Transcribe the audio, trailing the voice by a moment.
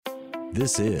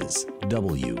This is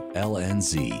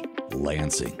WLNZ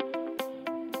Lansing.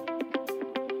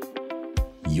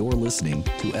 You're listening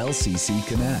to LCC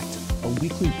Connect, a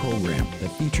weekly program that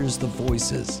features the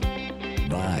voices,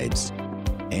 vibes,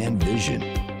 and vision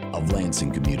of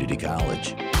Lansing Community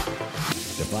College.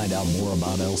 To find out more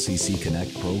about LCC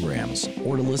Connect programs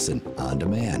or to listen on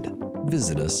demand,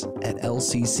 visit us at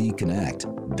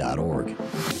lccconnect.org.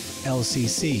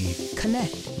 LCC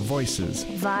Connect. Voices,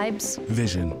 Vibes.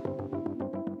 Vision.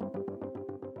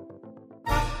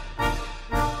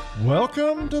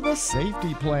 Welcome to the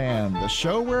Safety Plan, the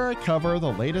show where I cover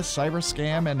the latest cyber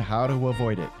scam and how to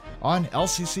avoid it on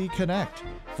LCC Connect.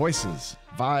 Voices,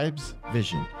 Vibes,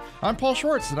 Vision. I'm Paul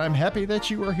Schwartz, and I'm happy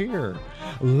that you are here.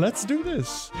 Let's do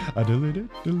this.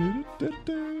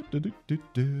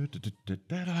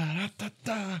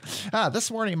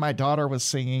 This morning, my daughter was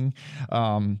singing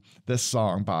this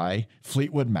song by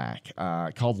Fleetwood Mac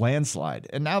called Landslide.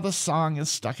 And now the song is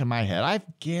stuck in my head. I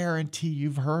guarantee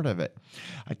you've heard of it.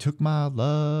 I took my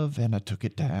love and I took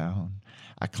it down.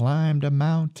 I climbed a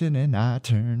mountain and I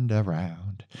turned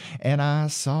around, and I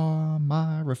saw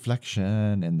my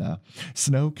reflection in the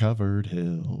snow-covered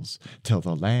hills till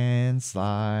the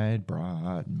landslide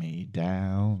brought me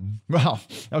down. Well,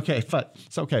 okay, but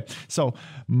it's okay. So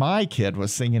my kid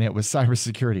was singing it with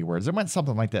cybersecurity words. It went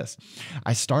something like this.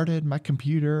 I started my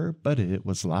computer, but it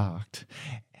was locked.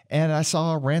 And I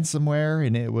saw ransomware,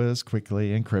 and it was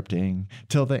quickly encrypting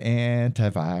till the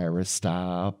antivirus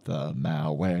stopped the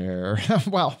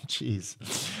malware. Well, geez.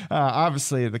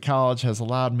 Obviously, the college has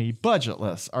allowed me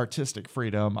budgetless artistic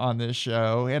freedom on this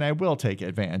show, and I will take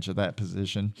advantage of that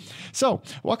position. So,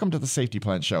 welcome to the Safety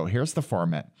Plan Show. Here's the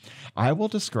format. I will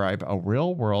describe a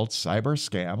real-world cyber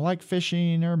scam like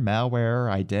phishing or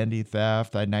malware, identity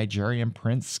theft, a Nigerian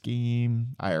prince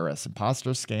scheme, IRS imposter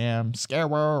scam,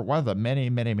 scareware, one of the many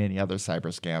other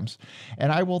cyber scams,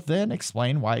 and I will then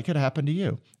explain why it could happen to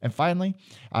you. And finally,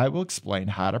 I will explain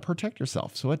how to protect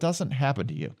yourself so it doesn't happen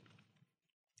to you.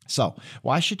 So,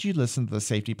 why should you listen to the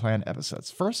Safety Plan episodes?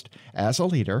 First, as a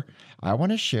leader, I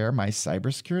want to share my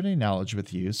cybersecurity knowledge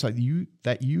with you so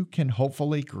that you can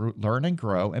hopefully learn and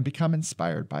grow and become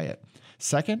inspired by it.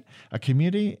 Second, a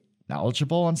community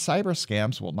knowledgeable on cyber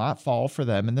scams will not fall for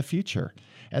them in the future.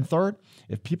 And third,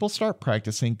 if people start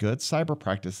practicing good cyber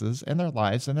practices in their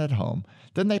lives and at home,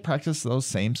 then they practice those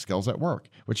same skills at work,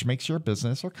 which makes your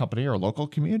business or company or local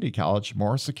community college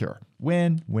more secure.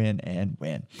 Win, win, and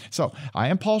win. So I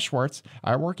am Paul Schwartz.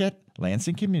 I work at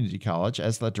Lansing Community College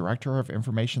as the Director of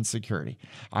Information Security.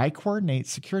 I coordinate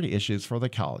security issues for the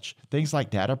college, things like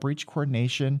data breach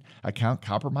coordination, account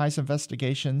compromise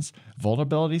investigations,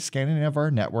 vulnerability scanning of our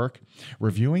network,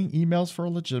 reviewing emails for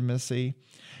legitimacy,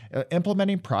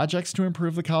 implementing projects to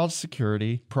improve the college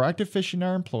security, proactive phishing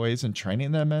our employees and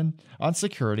training them on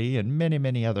security, and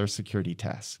many other security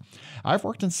tasks. I've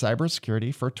worked in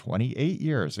cybersecurity for 28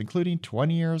 years, including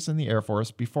 20 years in the Air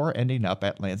Force before ending up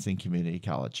at Lansing Community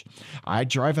College. I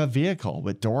drive a vehicle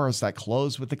with doors that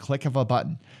close with the click of a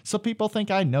button, so people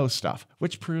think I know stuff,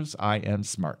 which proves I am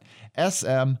smart.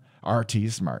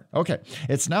 SMRT smart. Okay,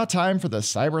 it's now time for the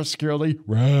Cybersecurity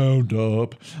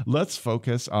Roundup. Let's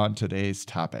focus on today's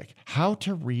topic, how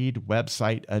to read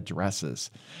website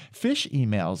addresses. Phish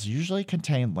emails usually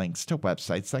contain links to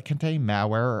websites that contain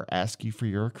malware or ask you for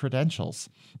your credentials.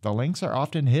 The links are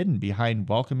often hidden behind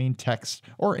welcoming text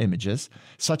or images,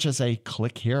 such as a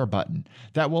click here button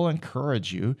that will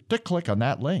encourage you to click on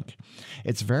that link.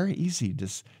 It's very easy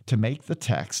to make the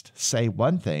text say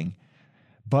one thing,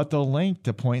 but the link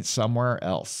to point somewhere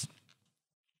else.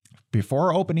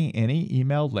 Before opening any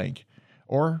email link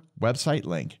or website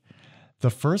link,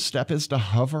 the first step is to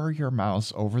hover your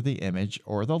mouse over the image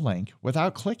or the link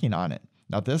without clicking on it.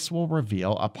 Now, this will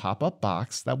reveal a pop-up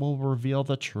box that will reveal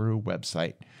the true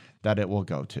website that it will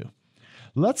go to.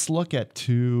 Let's look at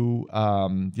two,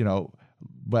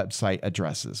 website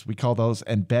addresses. We call those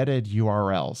embedded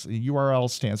URLs. A URL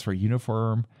stands for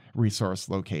Uniform Resource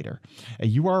Locator.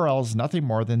 A URL is nothing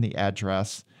more than the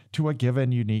address to a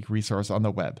given unique resource on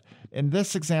the web. In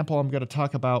this example I'm going to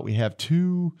talk about, we have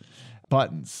two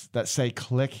buttons that say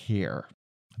click here,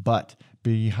 but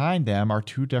behind them are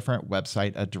two different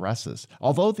website addresses.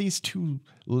 Although these two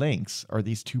links or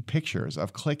these two pictures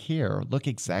of click here look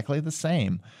exactly the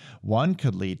same, one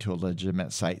could lead to a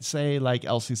legitimate site, say like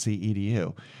LCC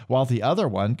edu, while the other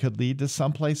one could lead to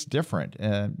someplace different.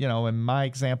 In my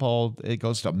example, it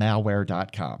goes to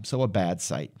malware.com, so a bad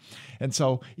site. And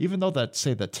so even though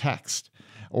the text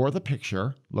or the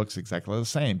picture looks exactly the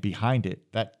same behind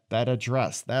it. That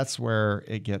address, that's where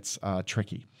it gets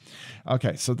tricky.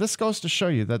 Okay, so this goes to show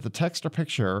you that the text or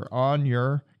picture on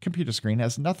your computer screen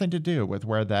has nothing to do with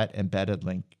where that embedded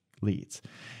link leads.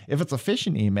 If it's a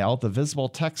phishing email, the visible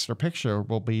text or picture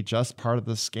will be just part of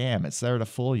the scam. It's there to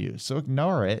fool you. So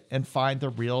ignore it and find the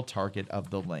real target of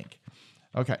the link.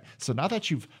 Okay, so now that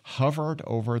you've hovered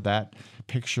over that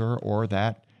picture or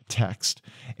that text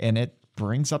and it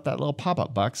brings up that little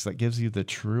pop-up box that gives you the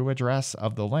true address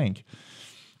of the link,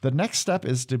 the next step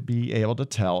is to be able to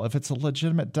tell if it's a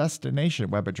legitimate destination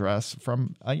web address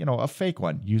from a fake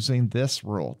one using this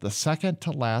rule, the second to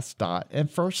last dot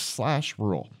and first slash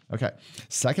rule. Okay,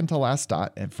 second to last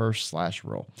dot and first slash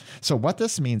rule. So what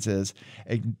this means is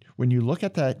when you look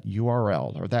at that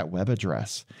URL or that web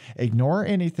address, ignore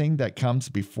anything that comes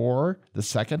before the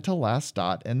second to last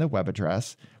dot in the web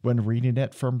address when reading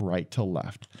it from right to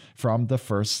left from the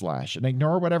first slash, and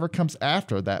ignore whatever comes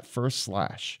after that first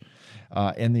slash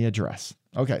in the address.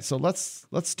 Okay, so let's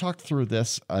talk through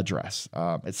this address.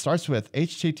 It starts with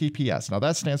HTTPS. Now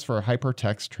that stands for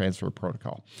Hypertext Transfer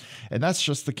Protocol. And that's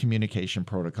just the communication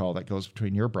protocol that goes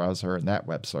between your browser and that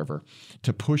web server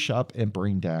to push up and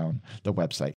bring down the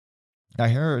website. Now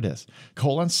here it is,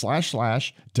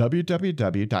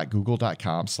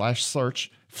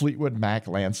 www.google.com/search Fleetwood Mac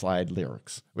landslide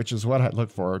lyrics, which is what I look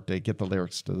for to get the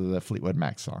lyrics to the Fleetwood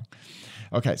Mac song.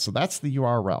 Okay, so that's the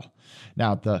URL.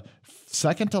 Now the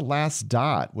second to last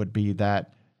dot would be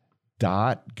that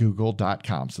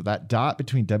 .google.com. So that dot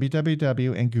between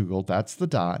www and Google, that's the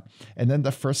dot. And then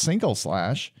the first single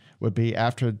slash would be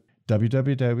after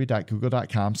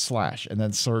www.google.com/ and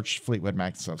then search Fleetwood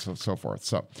Mac, so forth.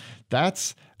 So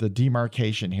that's the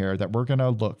demarcation here that we're going to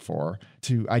look for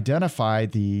to identify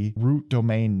the root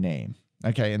domain name.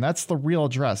 Okay, and that's the real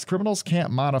address. Criminals can't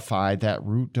modify that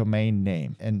root domain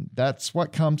name, and that's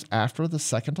what comes after the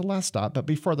second to last dot, but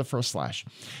before the first slash.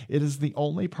 It is the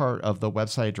only part of the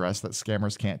website address that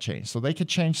scammers can't change. So they could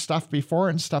change stuff before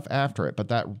and stuff after it, but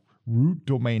that root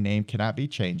domain name cannot be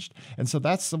changed. And so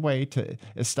that's the way to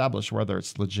establish whether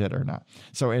it's legit or not.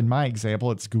 So in my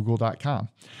example, it's google.com.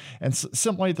 And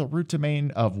simply the root domain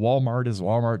of Walmart is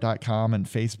walmart.com and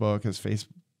Facebook is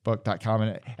facebook.com.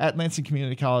 And at Lansing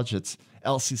Community College, it's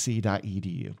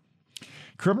lcc.edu.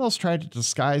 Criminals try to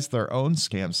disguise their own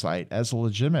scam site as a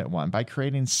legitimate one by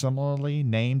creating similarly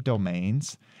named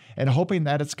domains and hoping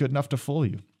that it's good enough to fool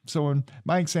you. So in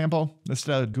my example,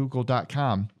 instead of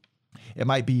google.com, it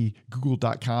might be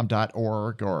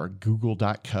google.com.org or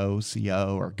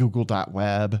google.co or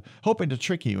google.web, hoping to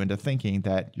trick you into thinking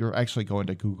that you're actually going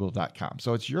to google.com.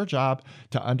 So it's your job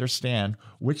to understand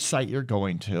which site you're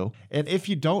going to. And if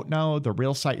you don't know the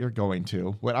real site you're going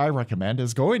to, what I recommend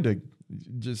is going to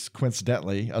just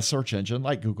coincidentally a search engine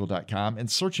like google.com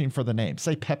and searching for the name,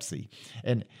 say Pepsi.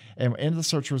 And in the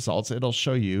search results, it'll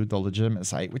show you the legitimate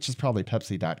site, which is probably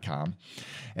Pepsi.com.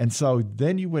 And so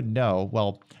then you would know,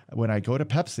 well, when I go to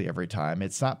Pepsi every time,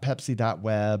 it's not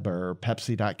Pepsi.web or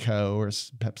Pepsi.co or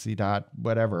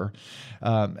Pepsi.whatever.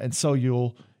 And so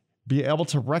you'll be able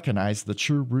to recognize the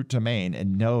true root domain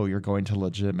and know you're going to a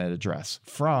legitimate address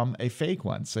from a fake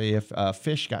one. Say if a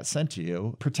fish got sent to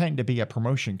you, pretending to be a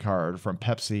promotion card from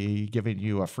Pepsi, giving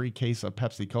you a free case of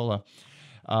Pepsi Cola,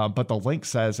 but the link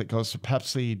says it goes to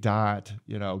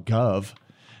Pepsi.gov.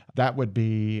 That would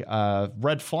be a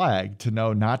red flag to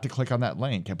know not to click on that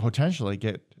link and potentially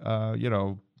get,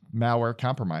 malware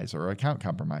compromise or account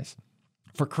compromise.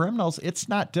 For criminals, it's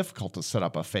not difficult to set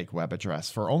up a fake web address.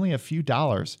 For only a few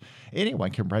dollars,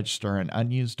 anyone can register an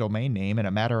unused domain name in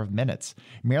a matter of minutes.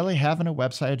 Merely having a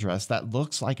website address that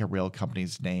looks like a real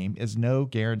company's name is no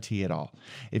guarantee at all.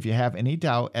 If you have any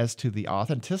doubt as to the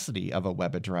authenticity of a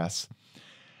web address,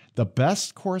 the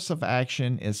best course of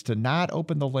action is to not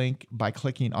open the link by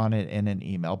clicking on it in an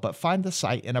email, but find the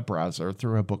site in a browser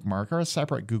through a bookmark or a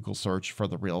separate Google search for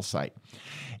the real site.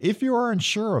 If you are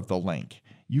unsure of the link,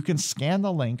 you can scan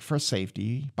the link for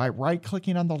safety by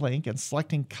right-clicking on the link and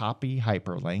selecting Copy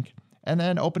Hyperlink, and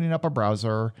then opening up a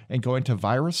browser and going to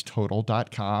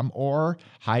virustotal.com or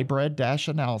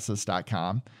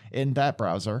hybrid-analysis.com in that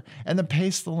browser, and then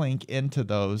paste the link into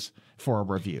those for a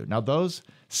review. Now, those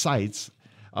sites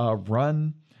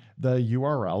run the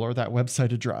URL or that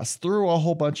website address through a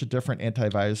whole bunch of different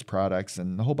antivirus products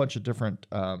and a whole bunch of different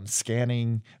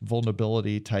scanning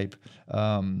vulnerability type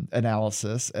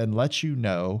analysis, and let you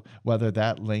know whether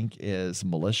that link is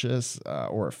malicious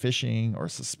or phishing or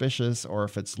suspicious or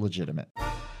if it's legitimate.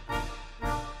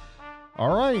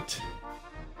 All right.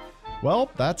 Well,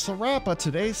 that's a wrap of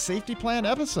today's Safety Plan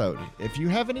episode. If you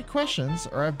have any questions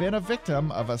or have been a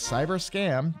victim of a cyber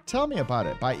scam, tell me about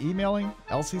it by emailing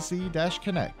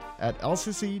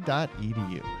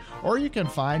lcc-connect@lcc.edu. Or you can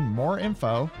find more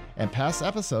info and past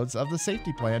episodes of the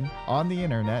Safety Plan on the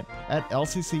internet at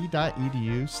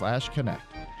lcc.edu/connect.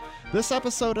 This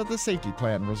episode of the Safety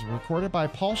Plan was recorded by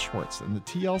Paul Schwartz in the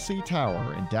TLC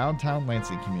Tower in downtown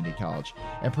Lansing Community College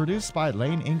and produced by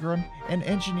Lane Ingram and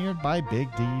engineered by Big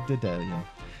D Dedelian.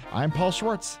 I'm Paul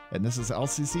Schwartz, and this is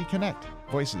LCC Connect,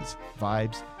 Voices,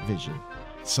 Vibes, Vision.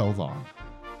 So long.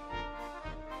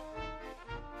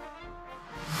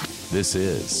 This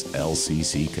is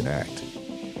LCC Connect.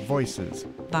 Voices,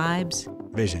 Vibes,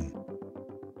 Vision.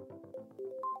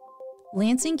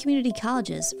 Lansing Community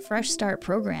College's Fresh Start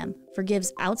program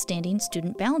forgives outstanding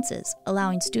student balances,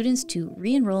 allowing students to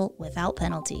re-enroll without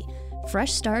penalty.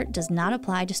 Fresh Start does not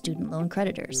apply to student loan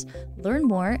creditors. Learn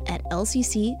more at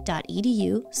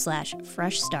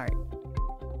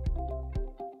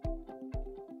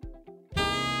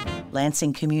lcc.edu/freshstart.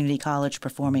 Lansing Community College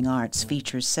Performing Arts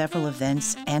features several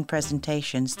events and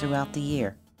presentations throughout the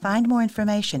year. Find more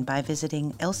information by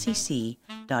visiting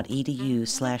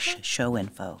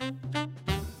lcc.edu/showinfo.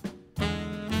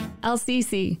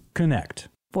 LCC. Connect.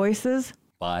 Voices.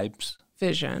 Vibes.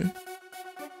 Vision.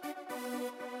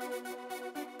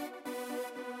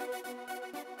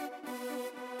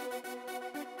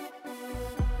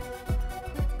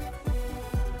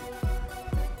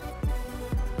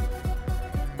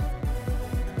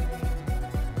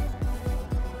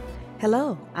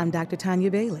 Hello, I'm Dr.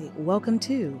 Tanya Bailey. Welcome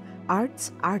to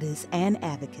Arts, Artists, and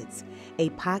Advocates, a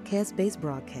podcast-based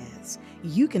broadcast.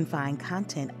 You can find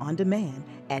content on demand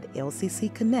at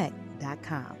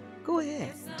lccconnect.com. Go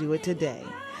ahead, do it today.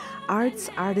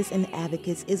 Arts, Artists, and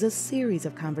Advocates is a series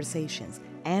of conversations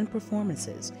and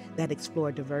performances that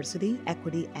explore diversity,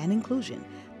 equity, and inclusion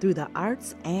through the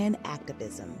arts and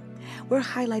activism. We're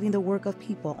highlighting the work of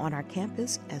people on our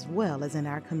campus as well as in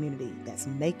our community that's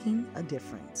making a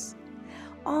difference.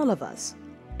 All of us,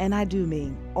 and I do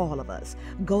mean all of us,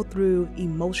 go through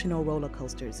emotional roller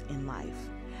coasters in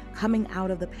life. Coming out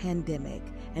of the pandemic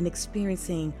and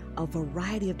experiencing a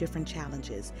variety of different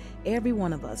challenges, every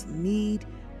one of us need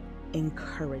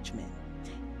encouragement,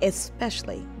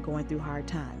 especially going through hard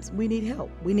times. We need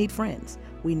help. We need friends.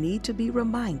 We need to be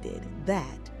reminded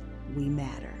that we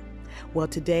matter. Well,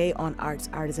 today on Arts,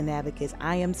 Artists, and Advocates,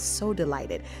 I am so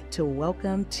delighted to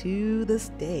welcome to the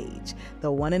stage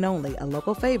the one and only, a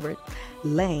local favorite,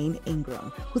 Lane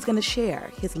Ingram, who's going to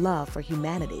share his love for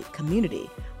humanity, community,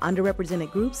 underrepresented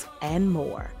groups, and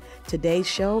more. Today's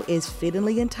show is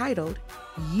fittingly entitled,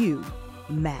 You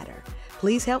Matter.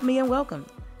 Please help me and welcome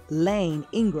Lane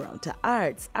Ingram to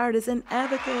Arts, Artists, and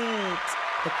Advocates.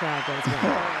 The crowd goes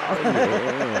wild.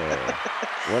 Yeah.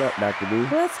 What up, Dr. B?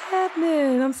 What's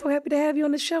happening? I'm so happy to have you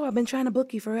on the show. I've been trying to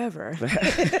book you forever.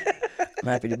 I'm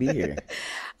happy to be here.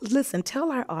 Listen,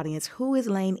 tell our audience, who is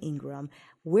Lane Ingram,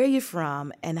 where you're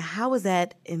from, and how has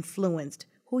that influenced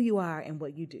who you are and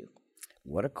what you do?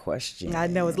 What a question. I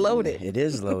know, it's loaded. It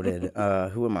is loaded.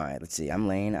 Who am I? Let's see. I'm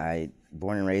Lane. I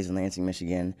born and raised in Lansing,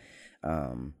 Michigan.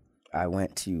 I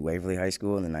went to Waverly High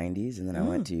School in the 90s, and then I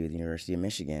went to the University of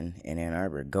Michigan in Ann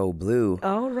Arbor. Go Blue.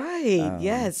 All right,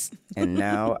 yes. And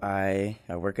now I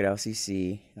work at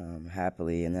LCC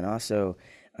happily. And then also,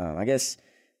 I guess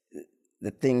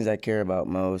the things I care about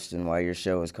most and why your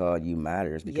show is called You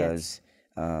Matter is because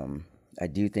I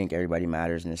do think everybody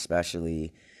matters, and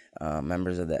especially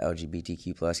members of the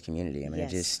LGBTQ plus community. I mean, it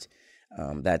just,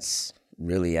 that's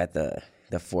really at the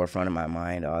forefront of my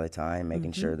mind all the time,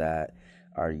 making sure that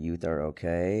our youth are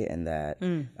okay and that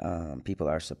people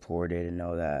are supported and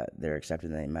know that they're accepted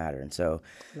and they matter. And so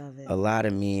a lot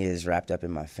of me is wrapped up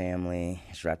in my family,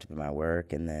 it's wrapped up in my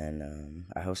work, and then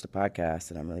I host a podcast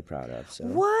that I'm really proud of. So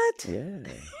What? Yeah.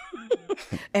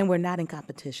 And we're not in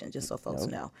competition, just so folks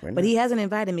know. we're But not. he hasn't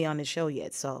invited me on his show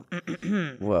yet, so.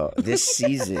 Well, this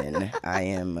season I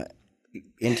am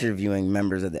interviewing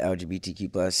members of the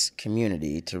LGBTQ plus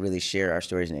community to really share our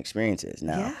stories and experiences.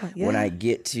 Now, when I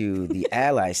get to the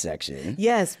ally section,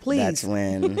 Yes, please. that's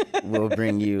when we'll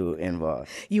bring you involved.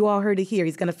 You all heard it here.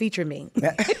 He's going to feature me.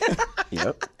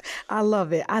 Yep. I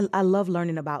love it. I love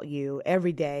learning about you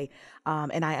every day,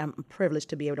 and I am privileged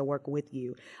to be able to work with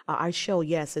you. Our show,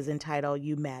 yes, is entitled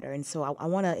You Matter. And so I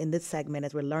want to, in this segment,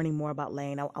 as we're learning more about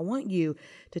Lane, I want you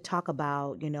to talk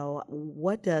about,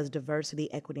 what does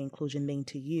diversity, equity, inclusion mean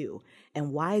to you?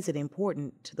 And why is it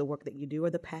important to the work that you do or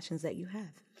the passions that you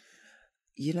have?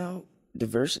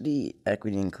 Diversity,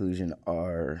 equity, inclusion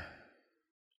are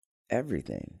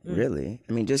everything, really.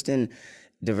 I mean,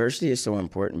 diversity is so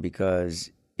important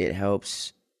because it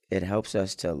helps it helps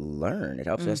us to learn. It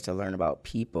helps us to learn about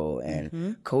people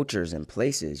and cultures and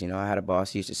places. You know, I had a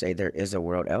boss who used to say there is a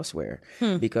world elsewhere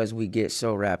because we get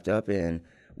so wrapped up in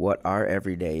what our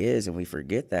everyday is, and we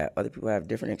forget that other people have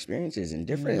different experiences and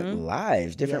different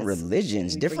lives, different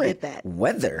religions, different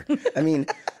weather. I mean,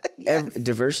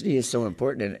 diversity is so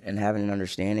important, and having an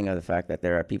understanding of the fact that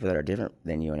there are people that are different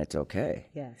than you, and it's okay.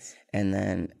 Yes. And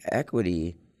then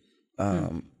equity.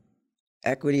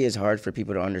 Equity is hard for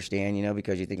people to understand, you know,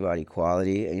 because you think about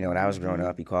equality. You know, when I was growing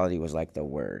up, equality was like the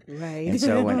word. Right. And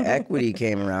so when equity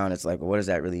came around, it's like, well, what does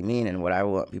that really mean? And what I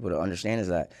want people to understand is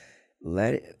that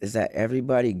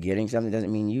everybody getting something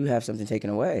doesn't mean you have something taken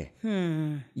away.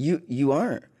 You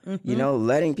aren't. You know,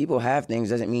 letting people have things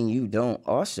doesn't mean you don't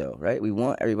also, right? We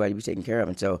want everybody to be taken care of.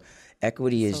 And so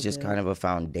equity is just kind of a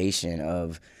foundation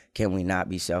of, can we not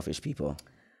be selfish people?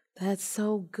 That's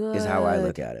so good. Is how I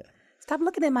look at it. Stop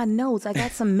looking at my notes. I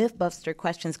got some Mythbuster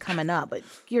questions coming up, but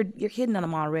you're hitting on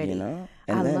them already. You know,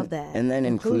 I love that. And then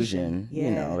inclusion. Yeah.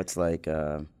 You know, it's like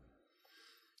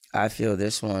I feel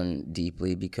this one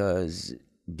deeply because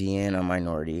being a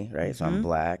minority, right? So I'm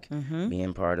Black,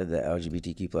 being part of the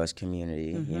LGBTQ plus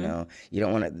community. You know, you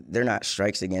don't want to. They're not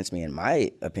strikes against me, in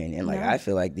my opinion. Like I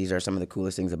feel like these are some of the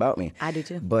coolest things about me. I do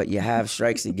too. But you have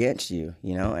strikes against you.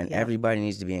 You know, and everybody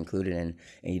needs to be included, and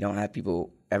you don't have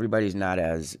people. Everybody's not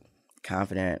as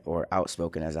confident or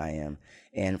outspoken as I am,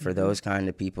 and for those kind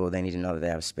of people, they need to know that they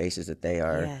have spaces that they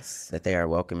are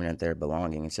welcoming and that they're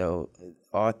belonging. And so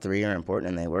all three are important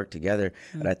and they work together.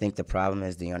 But I think the problem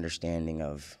is the understanding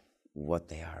of what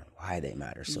they are, why they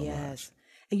matter so much.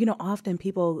 And you know, often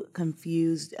people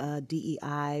confuse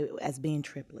DEI as being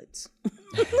triplets.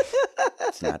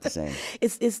 It's not the same.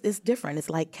 It's different. It's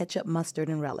like ketchup, mustard,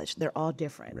 and relish. They're all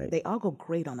different. Right. They all go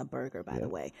great on a burger, by the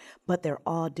way, but they're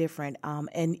all different.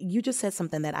 And you just said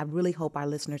something that I really hope our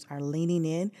listeners are leaning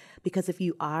in, because if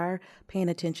you are paying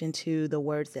attention to the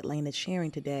words that Lane is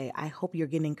sharing today, I hope you're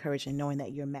getting encouraged in knowing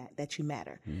that that you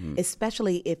matter,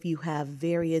 especially if you have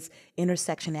various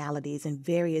intersectionalities and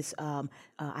various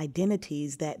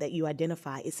identities that you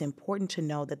identify. It's important to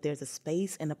know that there's a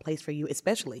space and a place for you,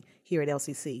 especially here at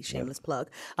LCC, shameless plug,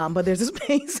 but there's a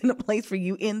space and a place for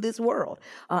you in this world.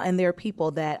 And there are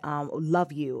people that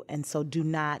love you. And so do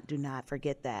not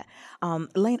forget that.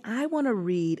 Lane, I want to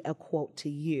read a quote to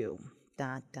you.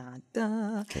 Dun, dun,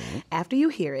 dun. Okay. After you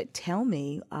hear it, tell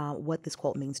me what this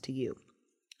quote means to you.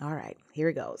 All right, here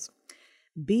it goes.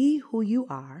 Be who you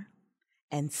are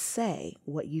and say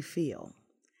what you feel,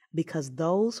 because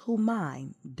those who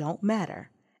mind don't matter,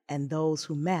 and those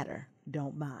who matter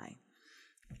don't mind.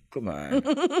 Come on.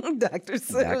 Dr.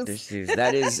 Seuss. Dr. Seuss.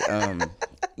 That is,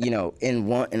 you know,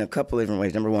 in a couple of different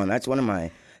ways. Number one, that's one of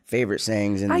my favorite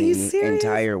sayings in the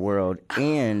entire world,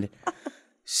 and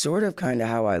sort of kind of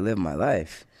how I live my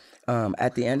life.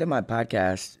 At the end of my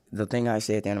podcast, the thing I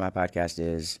say at the end of my podcast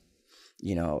is,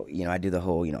 you know, I do the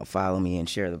whole, follow me and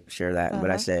share that.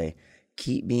 But I say,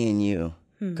 keep being you,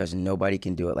 because nobody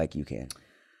can do it like you can.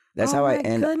 That's how I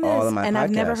end all of my podcasts. And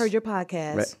I've never heard your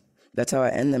podcast. Right? That's how I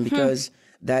end them, because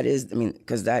that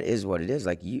is what it is.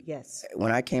 Like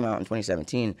when I came out in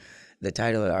 2017, the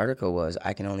title of the article was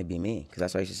 "I Can Only Be Me," because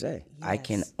that's what I used to say. Yes. I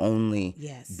can only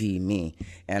be me,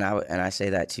 and I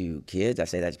say that to kids. I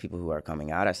say that to people who are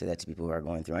coming out. I say that to people who are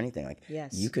going through anything. Like,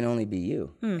 you can only be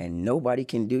you, and nobody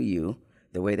can do you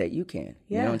the way that you can.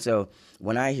 You know, and so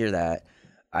when I hear that,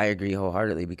 I agree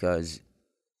wholeheartedly, because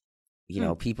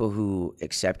people who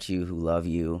accept you, who love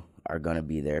you, are going to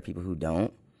be there. People who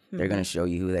don't, they're going to show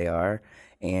you who they are,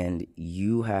 and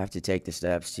you have to take the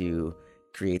steps to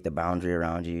create the boundary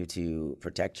around you, to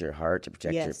protect your heart, to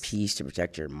protect your peace, to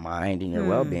protect your mind and your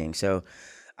well-being. So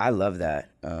I love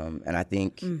that, and I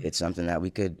think it's something that we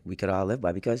could all live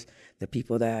by, because the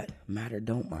people that matter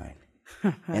don't mind,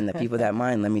 and the people that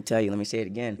mind, let me say it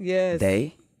again,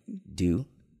 they do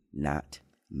not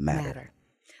matter.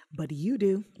 But you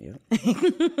do. Yep.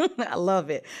 I love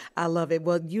it.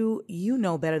 Well, you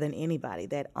know better than anybody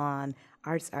that on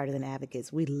Arts, Artists, and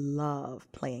Advocates, we love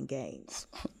playing games.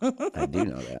 I do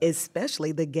know that.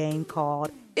 Especially the game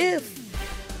called If.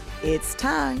 It's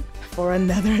time for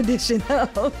another edition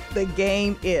of the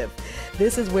game If.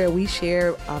 This is where we share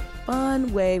a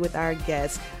fun way with our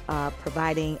guests,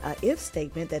 providing an if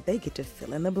statement that they get to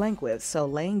fill in the blank with. So,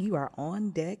 Lane, you are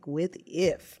on deck with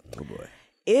If. Oh, boy.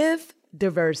 If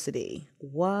diversity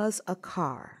was a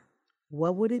car,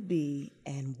 what would it be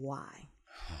and why?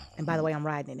 And by the way, I'm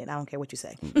riding in it. I don't care what you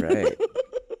say. Right.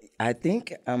 I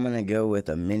think I'm going to go with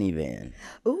a minivan.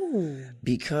 Ooh.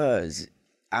 Because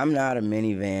I'm not a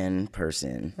minivan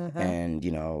person, and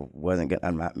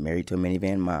I'm not married to a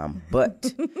minivan mom,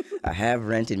 but I have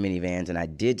rented minivans, and I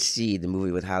did see the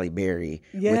movie with Halle Berry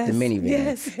with the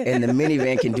minivan, and the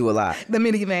minivan can do a lot. The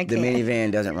minivan can. The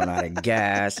minivan doesn't run out of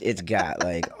gas. It's got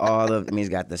like it's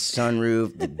got the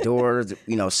sunroof, the doors,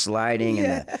 sliding,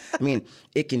 and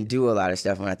it can do a lot of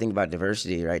stuff. When I think about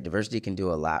diversity, right? Diversity can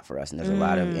do a lot for us, and there's a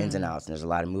lot of ins and outs, and there's a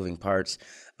lot of moving parts.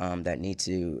 That need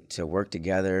to work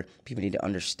together. People need to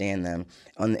understand them,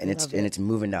 and it's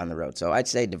moving down the road. So I'd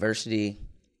say diversity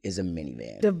is a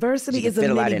minivan. Diversity is a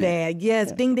minivan. Yes.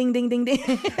 Yeah. Ding, ding, ding, ding,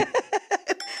 ding.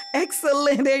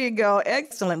 Excellent. There you go.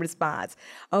 Excellent response.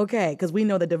 Okay, because we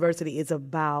know that diversity is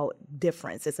about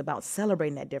difference. It's about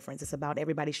celebrating that difference. It's about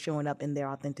everybody showing up in their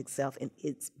authentic self, and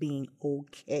it's being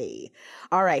okay.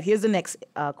 All right, here's the next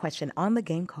question on the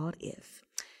game called If.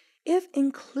 If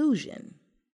inclusion...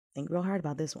 Think real hard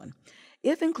about this one.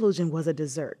 If inclusion was a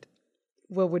dessert,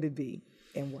 what would it be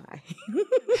and why?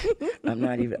 I'm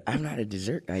not a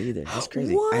dessert guy either. That's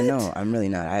crazy. What? I know. I'm really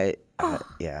not.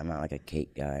 I'm not like a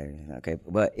cake guy. Okay,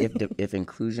 but if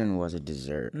inclusion was a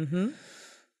dessert,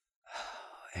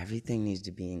 everything needs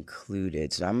to be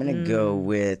included. So I'm gonna go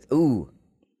with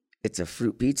it's a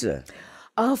fruit pizza.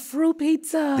 A fruit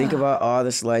pizza. Think about all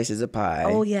the slices of pie.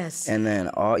 Oh, yes. And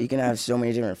then you can have so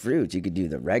many different fruits. You could do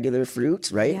the regular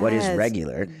fruits, right? Yes. What is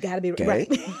regular? Gotta be okay? right.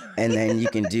 And then you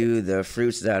can do the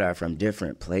fruits that are from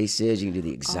different places. You can do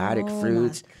the exotic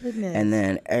fruits. My goodness. And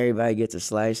then everybody gets a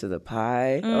slice of the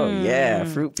pie. Oh, yeah,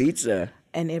 fruit pizza.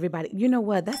 And everybody, you know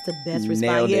what? That's the best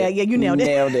response. Nailed it. Yeah, you nailed it.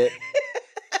 Nailed it.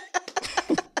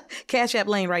 Cash App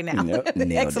Lane right now. Nope,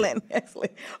 Excellent.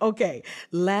 Okay,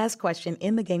 last question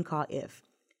in the game called If.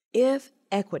 If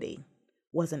equity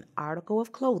was an article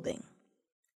of clothing,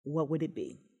 what would it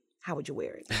be? How would you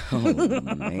wear it? Oh,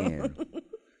 man.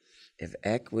 If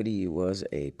equity was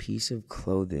a piece of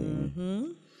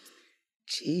clothing,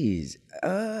 geez,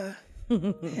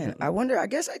 man, I wonder, I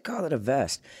guess I'd call it a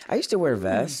vest. I used to wear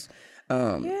vests,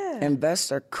 and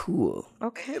vests are cool.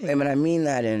 Okay. And when I mean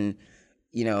that in,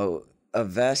 a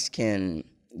vest can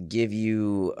give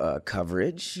you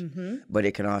coverage, but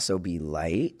it can also be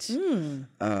light.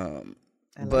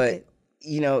 But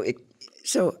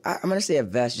so I'm gonna say a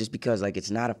vest just because like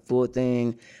it's not a full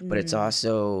thing, but it's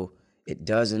also it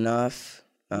does enough,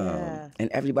 and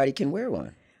everybody can wear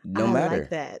one, no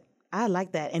matter. I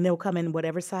like that, and they'll come in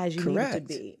whatever size you Correct. need it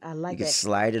to be. I like you that. can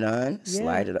slide it on,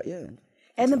 slide it up,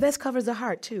 And the vest covers the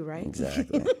heart too, right?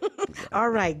 Exactly. All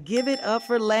right, give it up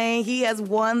for Lane. He has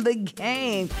won the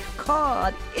game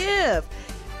called If.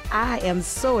 I am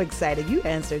so excited. You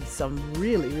answered some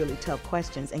really, really tough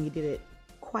questions, and you did it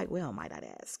quite well, might I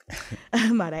ask.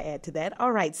 Might I add to that?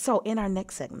 All right, so in our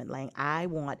next segment, Lane, I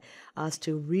want us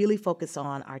to really focus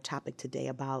on our topic today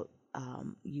about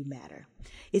you matter.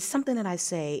 It's something that I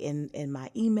say in my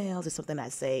emails. It's something I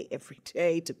say every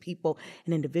day to people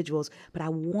and individuals, but I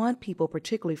want people,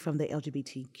 particularly from the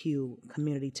LGBTQ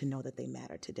community, to know that they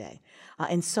matter today.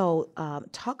 And so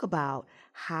talk about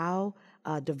how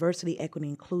diversity, equity,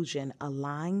 inclusion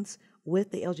aligns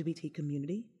with the LGBT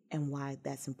community and why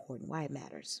that's important, why it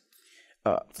matters.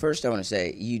 First, I want to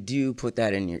say you do put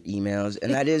that in your emails,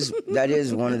 and that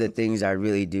is one of the things I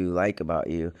really do like about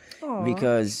you. Aww.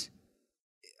 Because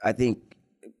I think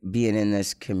being in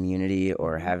this community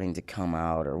or having to come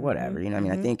out or whatever,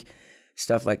 I think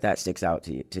stuff like that sticks out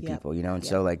to people, and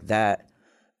so like that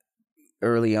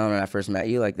early on when I first met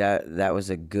you, like that was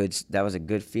a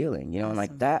good feeling, and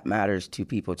like that matters to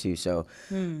people too. So,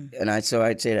 I'd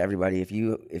say to everybody, if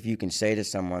you can say to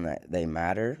someone that they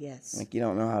matter, like you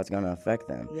don't know how it's going to affect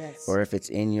them, or if it's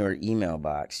in your email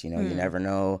box, you never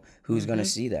know who's going to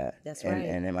see that. That's right.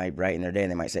 And it might brighten their day,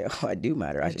 and they might say, "Oh, I do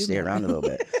matter. I should stay around a little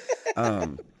bit."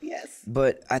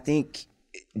 But I think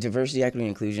diversity, equity, and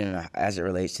inclusion as it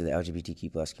relates to the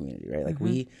LGBTQ plus community, right?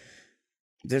 Like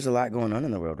there's a lot going on in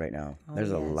the world right now.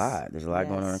 There's a lot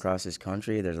going on across this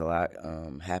country. There's a lot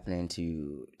happening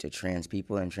to trans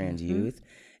people and trans youth.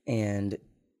 And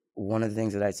one of the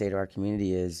things that I say to our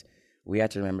community is we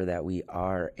have to remember that we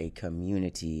are a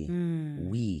community.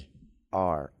 We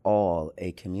are all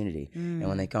a community. And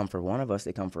when they come for one of us,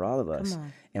 they come for all of us.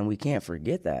 And we can't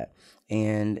forget that.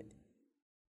 And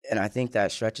I think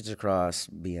that stretches across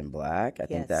being Black. I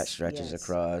think that stretches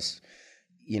across,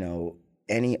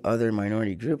 any other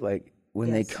minority group. Like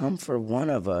when they come for one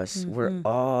of us, we're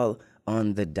all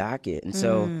on the docket. And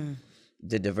so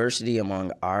the diversity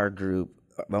among our group,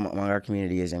 among our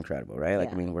community is incredible, right?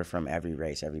 Like, we're from every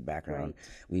race, every background.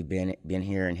 We've been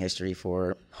here in history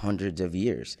for hundreds of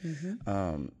years.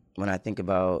 When I think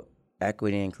about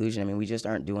equity and inclusion, we just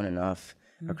aren't doing enough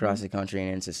across the country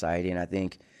and in society. And I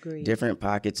think Agreed. different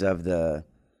pockets of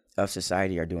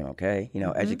society are doing okay. You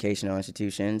know, educational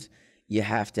institutions, you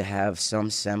have to have some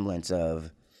semblance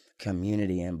of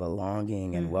community and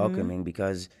belonging and welcoming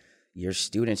because your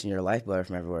students and your lifeblood are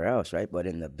from everywhere else, right? But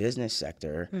in the business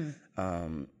sector,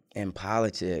 in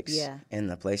politics, in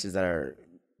the places that are,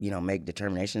 you know, make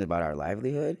determinations about our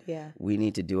livelihood, we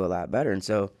need to do a lot better. And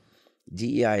so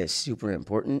DEI is super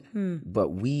important, but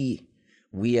we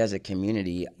as a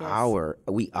community,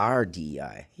 we are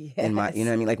DEI. Yes. You know what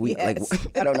I mean? Like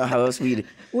I don't know how else we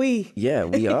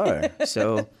are.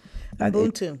 So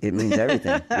Ubuntu. it means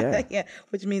everything. Yeah. Yeah,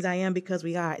 which means I am because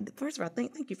we are. First of all,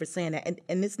 thank you for saying that.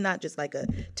 And it's not just like a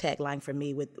tagline for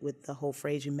me with the whole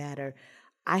phrase "you matter."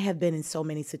 I have been in so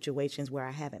many situations where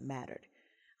I haven't mattered,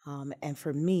 and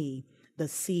for me, the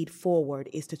seed forward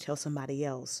is to tell somebody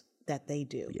else that they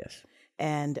do. Yes.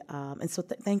 And so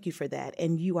thank you for that.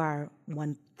 And you are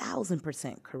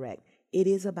 1,000% correct. It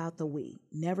is about the we,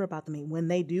 never about the me. When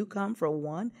they do come for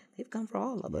one, they've come for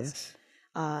all of us.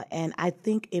 And I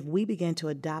think if we begin to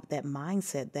adopt that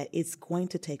mindset that it's going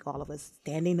to take all of us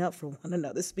standing up for one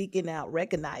another, speaking out,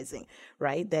 recognizing,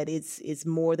 right, that it's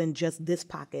more than just this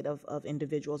pocket of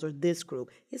individuals or this group.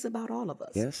 It's about all of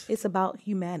us. Yes. It's about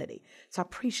humanity. So I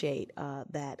appreciate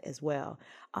that as well.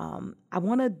 I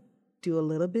want to do a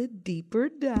little bit deeper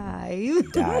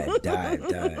dive.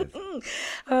 Dive.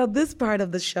 This part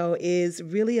of the show is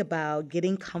really about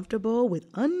getting comfortable with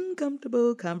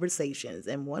uncomfortable conversations.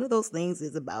 And one of those things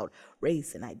is about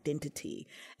race and identity.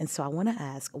 And so I want to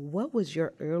ask, what was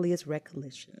your earliest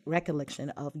recollection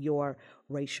of your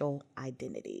racial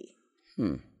identity?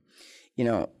 You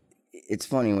know, it's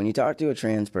funny when you talk to a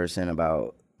trans person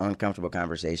about uncomfortable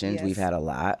conversations, we've had a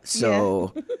lot.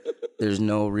 So there's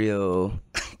no real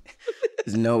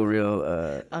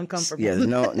uncomfortable. Yeah, there's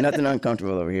nothing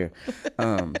uncomfortable over here.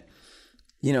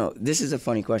 You know, this is a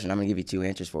funny question. I'm gonna give you two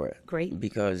answers for it. Great.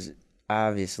 Because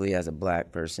obviously, as a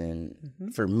black person,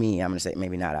 for me, I'm gonna say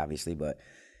maybe not obviously, but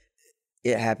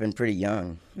it happened pretty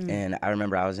young. And I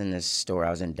remember I was in this store.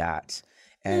 I was in Dots.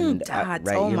 And Dots.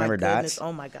 Right, oh you my remember goodness. Dots?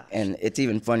 Oh my gosh. And it's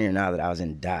even funnier now that I was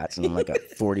in Dots and I'm like a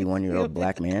 41-year-old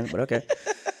black man. But okay,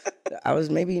 I was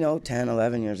maybe 10,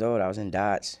 11 years old. I was in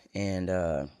Dots, and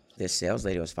this sales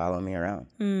lady was following me around.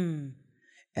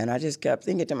 And I just kept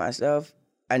thinking to myself,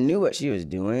 I knew what she was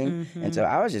doing. And so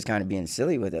I was just kind of being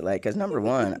silly with it. Like, because number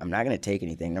one, I'm not going to take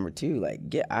anything. Number two, like,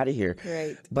 get out of here.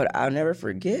 Right. But I'll never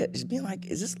forget just being like,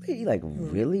 is this lady like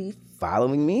really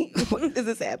following me? What is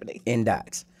this happening? In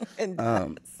Dots.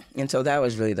 And so that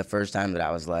was really the first time that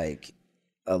I was like,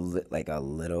 a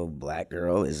little black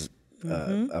girl is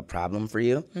a problem for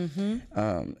you.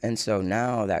 And so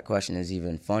now that question is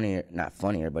even funnier, not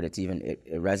funnier, but it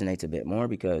resonates a bit more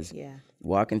because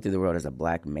walking through the world as a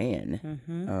black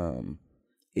man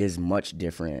is much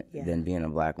different than being a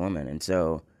black woman. And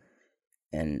so,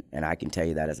 and I can tell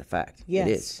you that as a fact. Yes.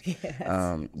 It is.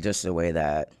 Yes. Just the way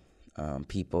that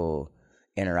people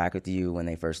interact with you when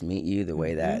they first meet you, the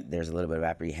way that there's a little bit of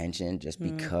apprehension just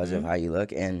because of how you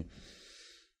look. And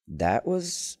that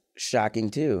was shocking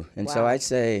too. And so I'd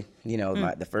say,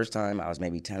 the first time I was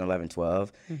maybe 10, 11,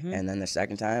 12. And then the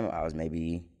second time I was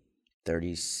maybe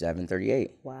 37,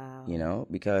 38. Wow.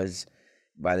 Because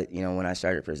by the, when I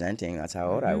started presenting, that's how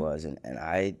old I was. And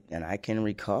I can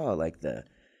recall like the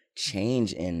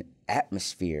change in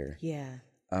atmosphere. Yeah.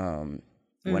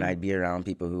 When I'd be around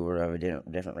people who were of a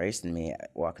different race than me,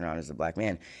 walking around as a black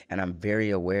man. And I'm very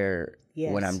aware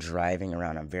when I'm driving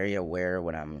around. I'm very aware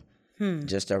when I'm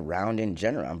just around in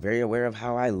general. I'm very aware of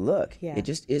how I look. Yeah. It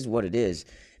just is what it is,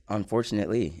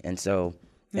 unfortunately. And so,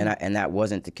 and that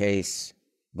wasn't the case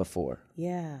before.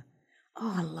 Yeah.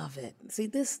 Oh, I love it. See,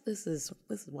 this is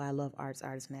why I love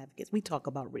artists and advocates. We talk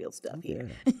about real stuff here.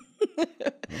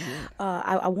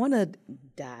 I want to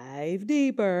dive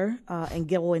deeper and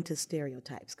go into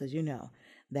stereotypes because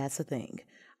that's a thing.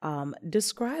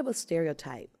 Describe a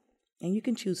stereotype, and you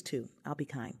can choose two. I'll be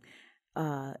kind,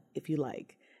 if you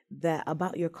like. That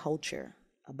about your culture,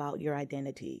 about your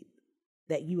identity,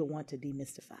 that you would want to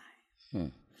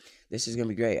demystify. This is gonna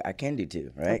be great. I can do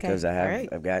two, right? Because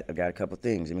I've got a couple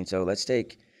things. I mean, so let's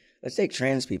take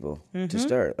trans people to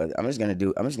start. I'm just gonna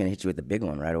hit you with the big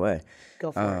one right away.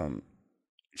 Go for it.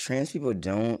 Trans people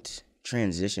don't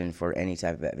transition for any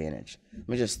type of advantage. Let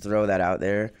me just throw that out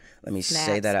there. Let me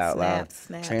say that out loud.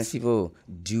 Snaps. Trans people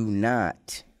do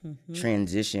not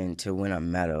transition to win a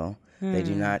medal. They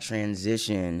do not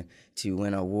transition to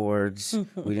win awards.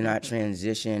 We do not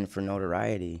transition for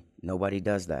notoriety. Nobody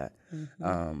does that.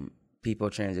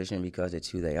 People transition because it's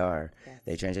who they are. Yes.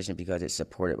 They transition because it's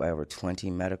supported by over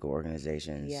 20 medical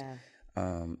organizations. Yeah.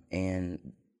 And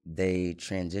they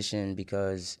transition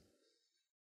because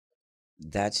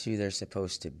that's who they're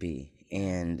supposed to be.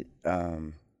 And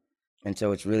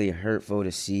so it's really hurtful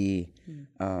to see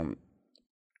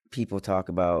people talk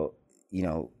about,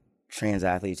 trans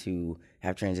athletes who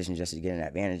have transitioned just to get an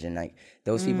advantage. And like,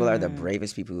 those people are the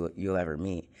bravest people you'll ever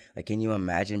meet. Like, can you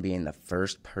imagine being the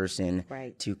first person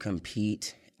to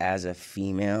compete as a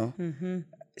female?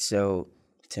 So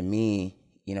to me,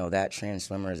 that trans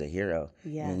swimmer is a hero.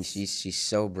 Yes. I mean, she's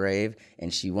so brave,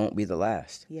 and she won't be the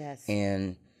last. Yes.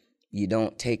 And you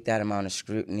don't take that amount of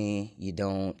scrutiny. You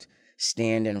don't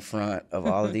stand in front of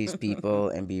all of these people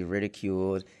and be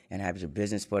ridiculed and have your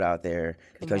business put out there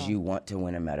because you want to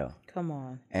win a medal. Come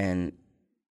on. And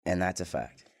that's a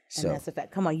fact. So, and that's a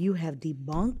fact. Come on, you have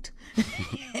debunked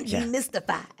and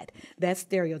demystified that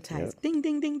stereotype. Yep. Ding,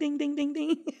 ding, ding, ding, ding, ding,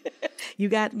 ding. You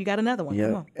got another one.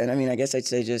 Come on. And I mean, I guess I'd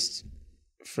say just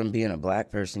from being a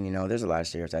Black person, there's a lot of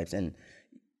stereotypes. And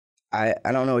I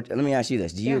don't know. Let me ask you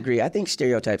this. Do you agree? I think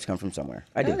stereotypes come from somewhere.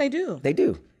 I do. They do. They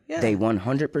do. Yeah. They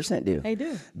 100% do. They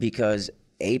do. Because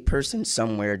a person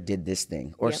somewhere did this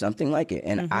thing or something like it.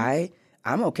 And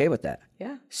I'm okay with that.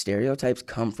 Yeah. Stereotypes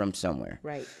come from somewhere.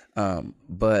 Right.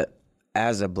 But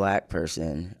as a Black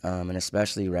person, and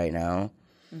especially right now,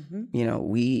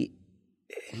 we,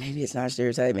 maybe it's not a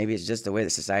stereotype, maybe it's just the way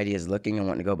that society is looking and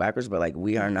wanting to go backwards, but like,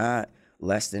 we are not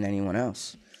less than anyone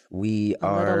else. We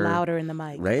are a little louder in the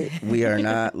mic. Right? We are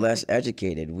not less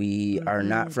educated. We are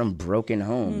not from broken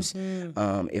homes.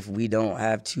 If we don't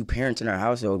have two parents in our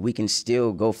household, we can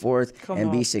still go forth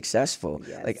be successful.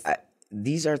 Yes. Like,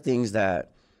 these are things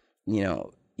that,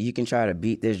 you can try to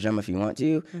beat this drum if you want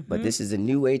to, but this is a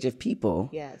new age of people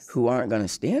who aren't going to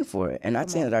stand for it. And not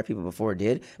saying that our people before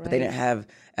did, but they didn't have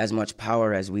as much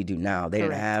power as we do now. They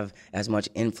didn't have as much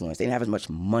influence. They didn't have as much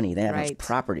money. They didn't have as much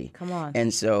property. Come on.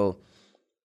 And so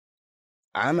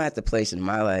I'm at the place in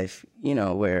my life,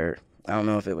 where I don't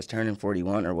know if it was turning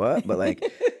 41 or what, but like,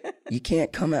 you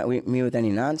can't come at me with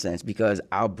any nonsense, because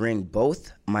I'll bring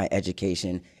both my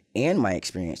education and my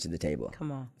experience to the table.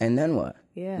 Come on. And then what?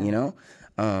 Yeah.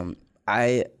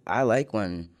 I like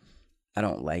when I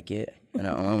don't like it, and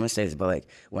I'm gonna say this, but like,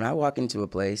 when I walk into a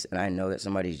place and I know that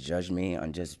somebody's judged me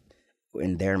on just,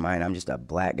 in their mind, I'm just a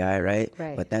Black guy, right?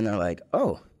 But then they're like,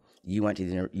 oh, you went to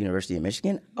the University of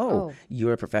Michigan? Oh,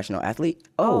 you're a professional athlete?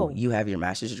 Oh, you have your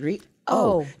master's degree?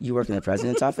 Oh, you work in the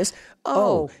president's office?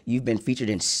 Oh, you've been featured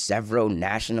in several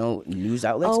national news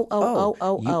outlets?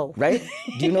 Right?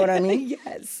 Do you know what I mean?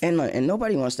 Yes. And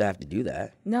nobody wants to have to do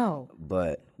that. No.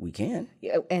 But we can.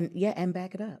 And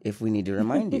back it up. If we need to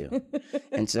remind you.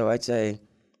 And so I'd say,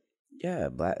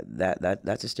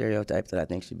 that's a stereotype that I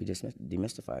think should be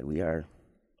demystified. We are,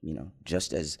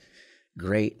 just as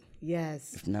great,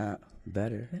 if not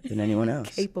better, than anyone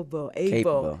else. Capable,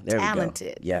 able, there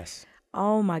talented. We go. Yes.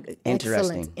 Oh my God.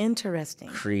 Interesting. Interesting.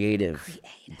 Creative.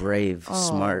 Brave.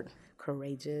 Smart.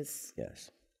 Courageous. Yes.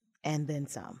 And then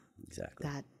some. Exactly. ...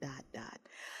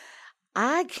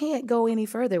 I can't go any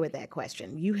further with that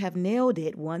question. You have nailed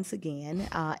it once again,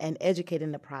 and educated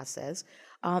in the process.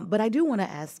 But I do want to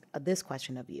ask this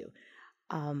question of you.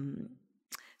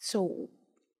 So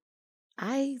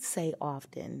I say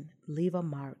often, leave a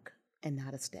mark and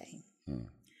not a stain.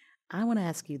 I want to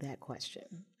ask you that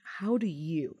question. How do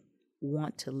you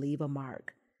want to leave a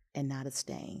mark and not a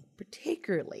stain,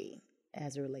 particularly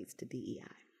as it relates to DEI?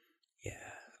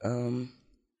 Yeah.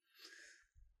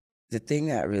 The thing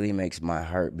that really makes my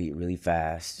heart beat really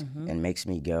fast and makes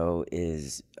me go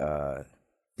is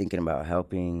thinking about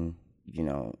helping,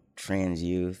 trans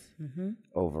youth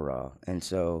overall. And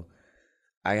so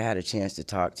I had a chance to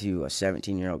talk to a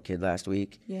 17-year-old kid last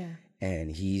week. Yeah.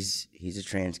 And he's a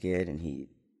trans kid, and he,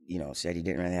 said he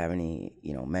didn't really have any,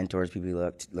 mentors, people he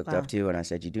looked up to. And I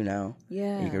said, you do now.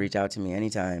 Yeah. You can reach out to me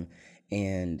anytime.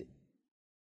 And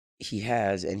he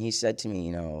has, and he said to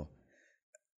me,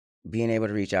 being able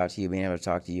to reach out to you, being able to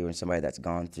talk to you, and somebody that's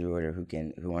gone through it or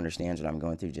who understands what I'm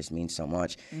going through just means so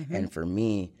much. And for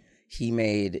me, he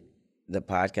made the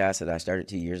podcast that I started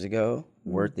 2 years ago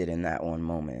worth it in that one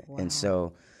moment. Wow. And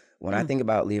so when I think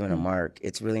about leaving a mark,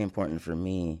 it's really important for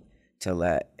me to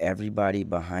let everybody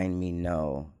behind me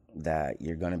know that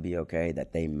you're going to be okay,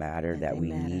 that they matter, that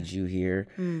we need you here,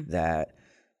 that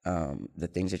the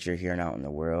things that you're hearing out in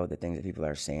the world, the things that people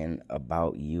are saying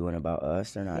about you and about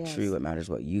us, they're not true. It matters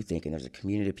what you think. And there's a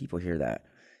community of people here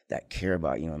that care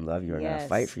about you and love you and are going to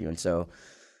fight for you. And so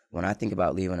when I think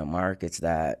about leaving a mark, it's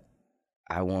that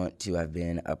I want to have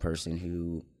been a person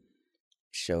who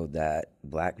showed that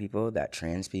Black people, that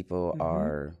trans people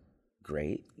are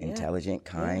great, intelligent,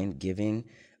 kind, giving,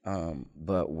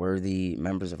 but worthy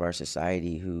members of our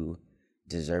society who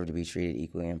deserve to be treated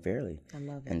equally and fairly. I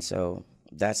love it. And so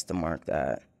that's the mark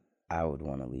that I would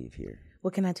want to leave here.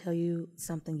 Well, can I tell you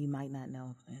something you might not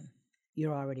know? And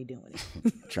you're already doing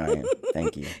it. Trying.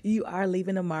 Thank you. You are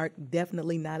leaving a mark,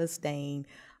 definitely not a stain.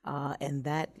 And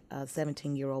that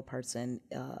 17-year-old person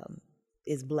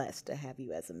is blessed to have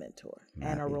you as a mentor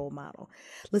and a role model.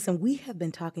 Listen, we have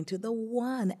been talking to the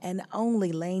one and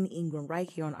only Lane Ingram right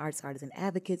here on Arts, Artists, and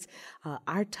Advocates.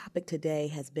 Our topic today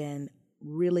has been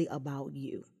really about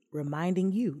you,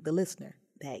 reminding you, the listener,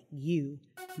 that you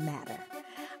matter.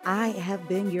 I have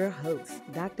been your host,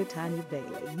 Dr. Tanya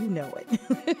Bailey. You know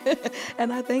it.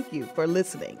 And I thank you for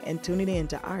listening and tuning in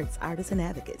to Arts, Artists, and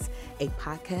Advocates, a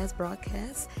podcast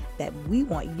broadcast that we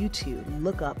want you to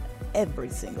look up every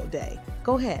single day.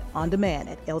 Go ahead, on demand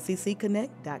at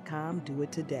lccconnect.com. Do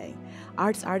it today.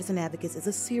 Arts, Artists, and Advocates is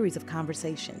a series of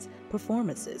conversations,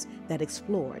 performances that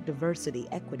explore diversity,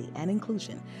 equity, and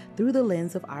inclusion through the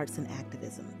lens of arts and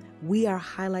activism. We are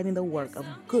highlighting the work of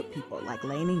good people like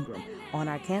Lane Ingram on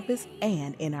our campus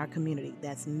and in our community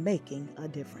that's making a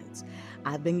difference.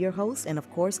 I've been your host, and of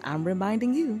course, I'm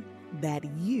reminding you that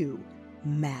you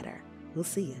matter. We'll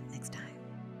see you next time.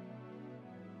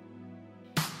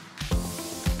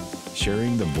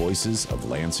 Sharing the voices of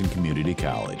Lansing Community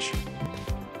College.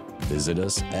 Visit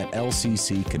us at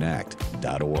lccconnect.org.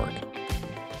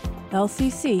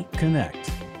 LCC. Connect.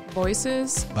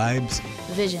 Voices. Vibes.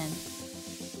 Vision.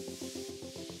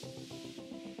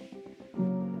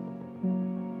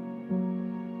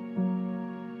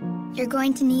 You're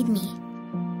going to need me.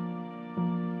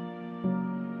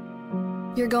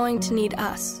 You're going to need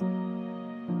us.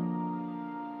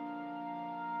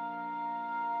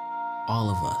 All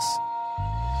of us.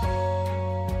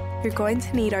 You're going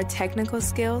to need our technical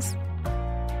skills,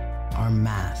 Our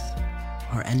math.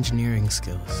 Our engineering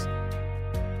skills.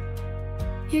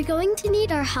 You're going to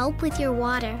need our help with your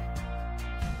water,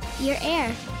 your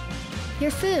air, your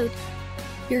food.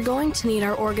 You're going to need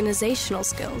our organizational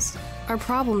skills, our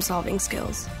problem-solving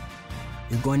skills.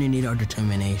 You're going to need our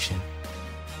determination.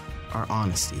 Our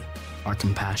honesty. Our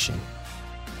compassion.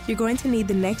 you're going to need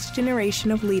the next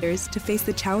generation of leaders to face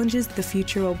the challenges the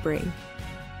future will bring.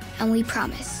 And we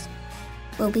promise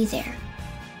we'll be there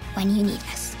when you need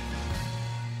us.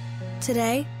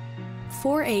 Today,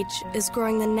 4-H is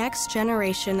growing the next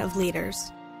generation of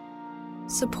leaders.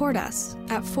 Support us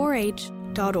at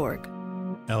 4h.org.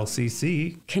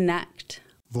 LCC. Connect.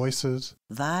 Voices.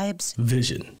 Vibes.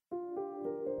 Vision.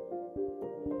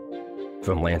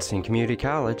 From Lansing Community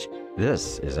College,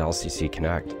 this is LCC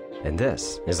Connect, and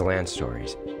this is Land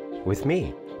Stories, with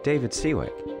me, David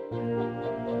Seawick.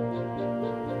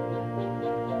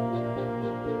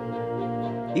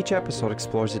 Each episode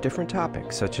explores a different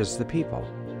topic, such as the people,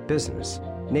 business,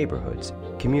 neighborhoods,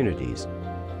 communities,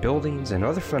 buildings, and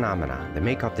other phenomena that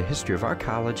make up the history of our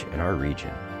college and our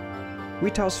region.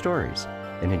 We tell stories,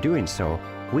 and in doing so,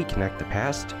 we connect the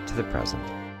past to the present.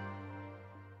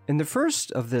 In the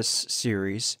first of this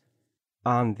series,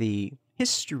 on the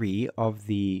history of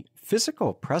the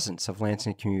physical presence of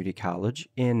Lansing Community College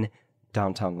in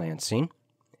downtown Lansing,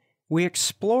 we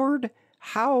explored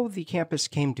how the campus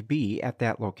came to be at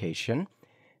that location,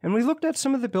 and we looked at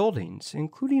some of the buildings,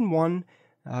 including one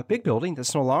big building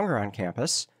that's no longer on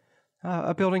campus,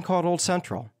 a building called Old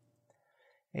Central.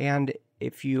 And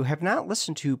if you have not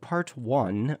listened to part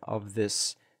 1 of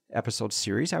this episode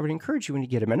series, I would encourage you, when you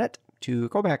get a minute, to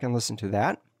go back and listen to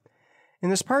that. In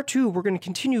this part 2, we're going to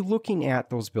continue looking at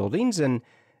those buildings and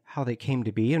how they came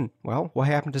to be, and, well, what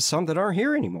happened to some that aren't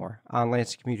here anymore on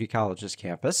Lansing Community College's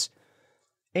campus.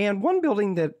 And one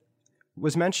building that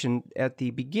was mentioned at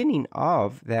the beginning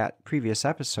of that previous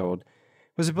episode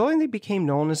was a building that became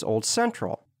known as Old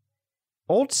Central.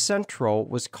 Old Central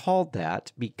was called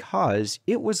that because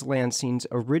it was Lansing's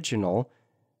original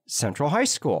Central High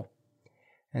School.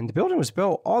 And the building was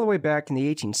built all the way back in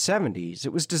the 1870s.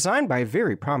 It was designed by a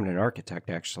very prominent architect,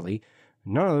 actually,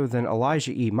 none other than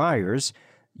Elijah E. Myers.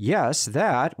 Yes,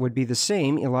 that would be the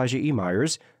same Elijah E.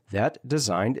 Myers that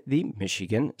designed the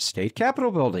Michigan State Capitol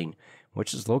building,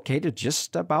 which is located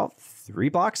just about 3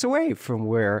 blocks away from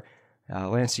where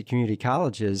Lansing Community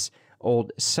College's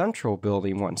Old Central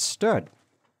building once stood.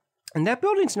 And that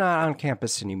building's not on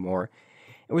campus anymore.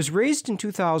 It was raised in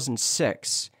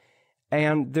 2006,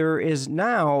 and there is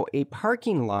now a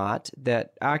parking lot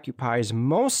that occupies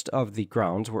most of the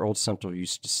grounds where Old Central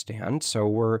used to stand. So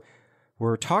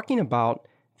we're talking about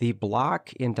the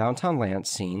block in downtown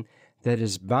Lansing that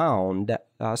is bound,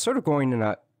 sort of going in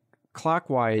a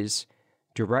clockwise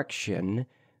direction,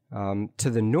 to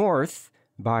the north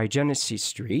by Genesee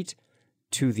Street,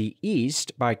 to the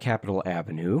east by Capitol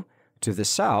Avenue, to the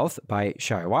south by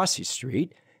Shiawassee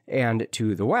Street, And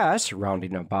to the west,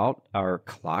 rounding about our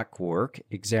clockwork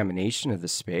examination of the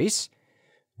space,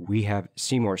 we have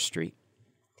Seymour Street.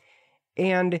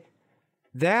 And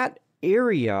that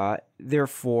area,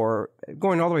 therefore,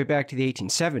 going all the way back to the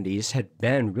 1870s, had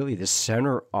been really the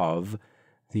center of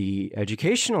the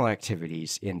educational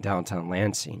activities in downtown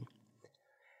Lansing.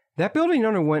 That building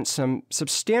underwent some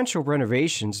substantial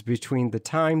renovations between the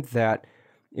time that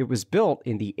it was built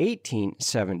in the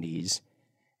 1870s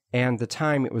and the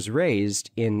time it was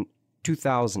raised in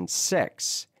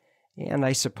 2006. And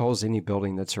I suppose any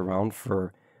building that's around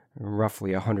for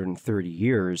roughly 130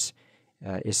 years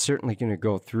is certainly going to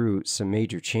go through some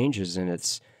major changes in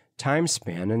its time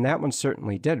span, and that one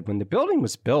certainly did. When the building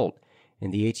was built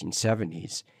in the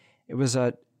 1870s, it was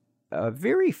a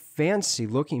very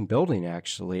fancy-looking building,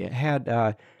 actually. It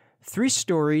had 3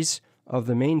 stories of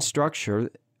the main structure,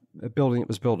 a building that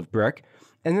was built of brick,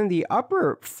 and then the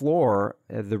upper floor,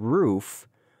 the roof,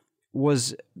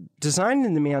 was designed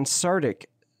in the mansardic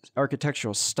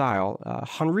architectural style.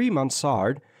 Henri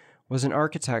Mansard was an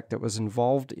architect that was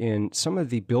involved in some of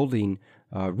the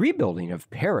rebuilding of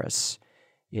Paris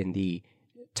in the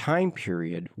time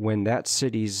period when that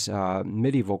city's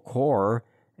medieval core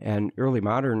and early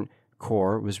modern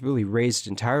core was really razed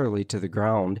entirely to the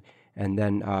ground, and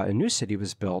then a new city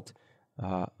was built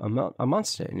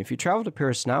amongst it. And if you travel to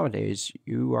Paris nowadays,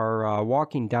 you are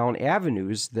walking down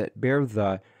avenues that bear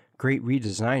the great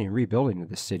redesign and rebuilding of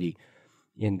the city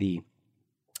in the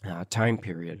time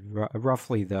period,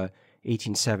 roughly the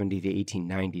 1870 to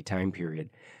 1890 time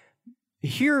period.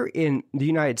 Here in the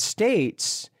United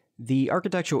States, the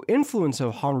architectural influence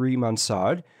of Henri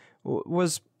Mansard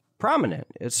was prominent.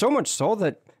 It's so much so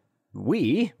that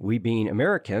we being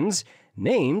Americans,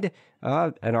 named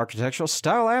an architectural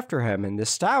style after him. And this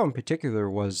style in particular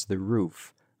was the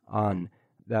roof on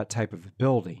that type of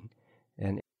building.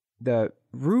 And the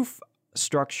roof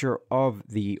structure of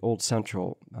the old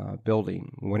Central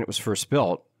building, when it was first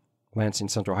built, Lansing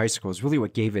Central High School, is really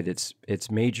what gave it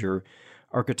its major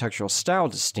architectural style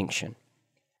distinction.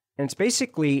 And it's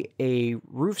basically a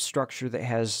roof structure that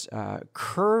has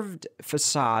curved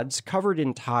facades covered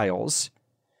in tiles,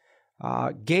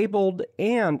 gabled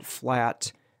and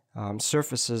flat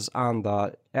surfaces on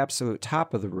the absolute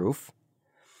top of the roof,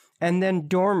 and then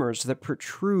dormers that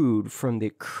protrude from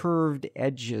the curved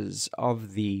edges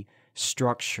of the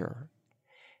structure.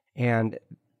 And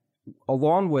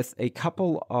along with a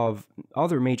couple of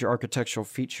other major architectural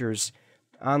features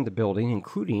on the building,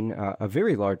 including a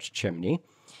very large chimney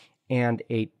and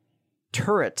a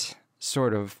turret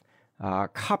sort of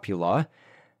cupola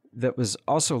that was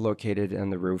also located in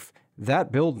the roof,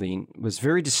 that building was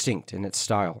very distinct in its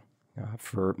style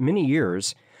for many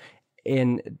years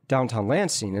in downtown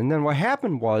Lansing. And then what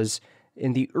happened was,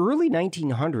 in the early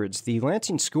 1900s, the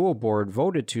Lansing School Board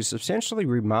voted to substantially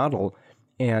remodel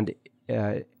and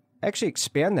actually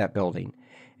expand that building.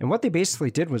 And what they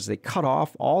basically did was they cut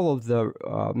off all of the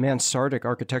mansardic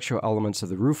architectural elements of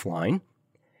the roof line,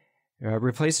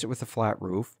 replaced it with a flat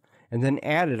roof, and then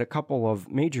added a couple of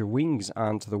major wings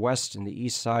onto the west and the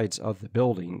east sides of the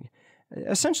building,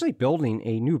 essentially building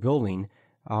a new building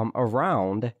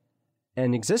around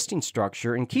an existing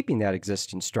structure and keeping that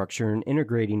existing structure and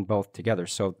integrating both together.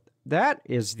 So that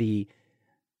is the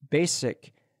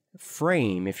basic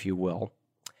frame, if you will,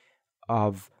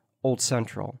 of Old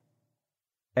Central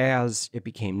as it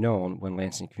became known when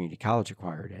Lansing Community College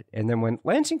acquired it. And then when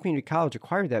Lansing Community College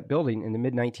acquired that building in the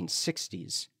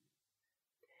mid-1960s,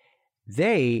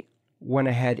 they went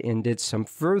ahead and did some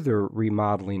further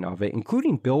remodeling of it,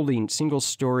 including building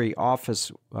single-story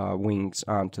office wings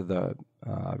onto the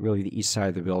really the east side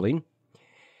of the building,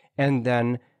 and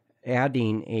then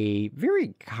adding a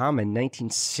very common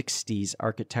 1960s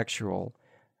architectural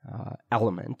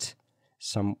element.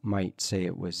 Some might say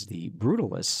it was the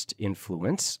brutalist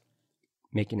influence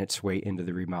making its way into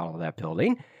the remodel of that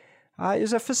building,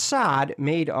 is a facade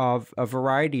made of a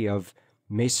variety of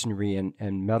masonry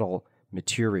and metal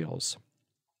materials.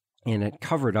 And it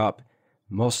covered up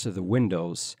most of the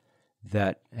windows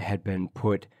that had been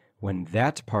put when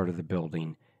that part of the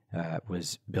building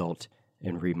was built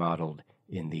and remodeled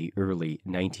in the early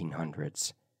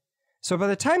 1900s. So by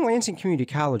the time Lansing Community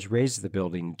College raised the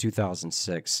building in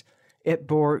 2006, it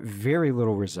bore very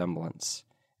little resemblance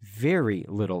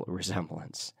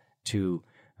to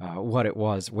what it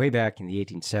was way back in the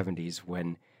 1870s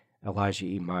when Elijah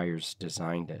E. Myers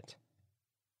designed it.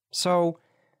 So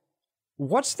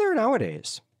what's there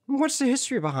nowadays? What's the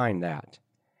history behind that?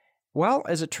 Well,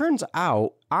 as it turns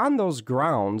out, on those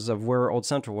grounds of where Old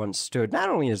Central once stood, not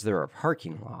only is there a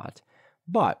parking lot,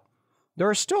 but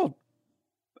there is still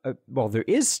a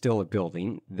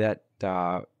building that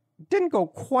didn't go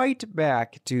quite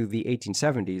back to the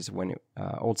 1870s when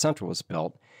Old Central was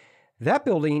built. That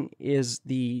building is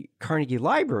the Carnegie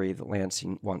Library that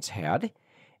Lansing once had,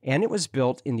 and it was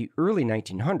built in the early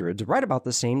 1900s, right about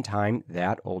the same time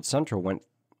that Old Central went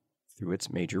through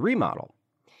its major remodel.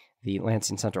 The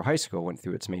Lansing Central High School went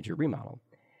through its major remodel.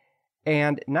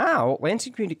 And now,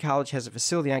 Lansing Community College has a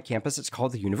facility on campus that's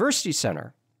called the University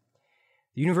Center.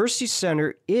 The University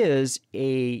Center is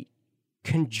a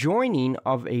conjoining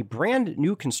of a brand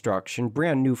new construction,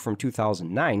 brand new from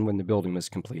 2009 when the building was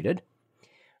completed,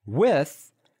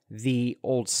 with the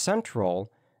Old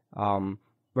Central,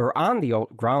 or on the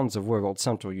old grounds of where Old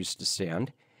Central used to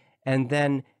stand, and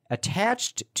then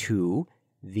attached to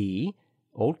the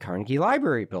old Carnegie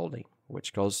Library building,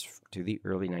 which goes to the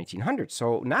early 1900s.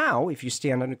 So now, if you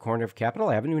stand on the corner of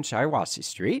Capitol Avenue and Shiawassee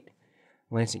Street,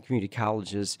 Lansing Community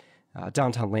College's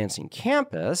downtown Lansing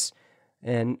campus,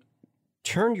 and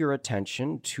turn your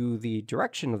attention to the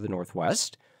direction of the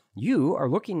northwest, you are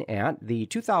looking at the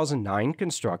 2009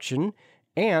 construction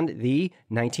and the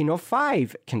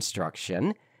 1905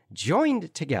 construction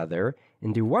joined together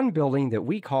into one building that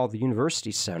we call the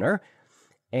University Center,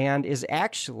 and is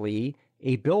actually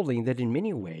a building that in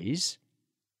many ways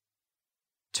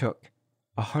took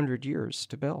 100 years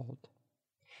to build.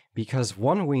 Because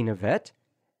one wing of it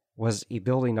was a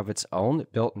building of its own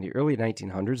built in the early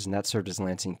 1900s, and that served as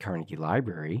Lansing Carnegie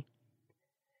Library.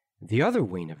 The other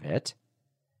wing of it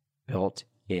built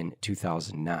in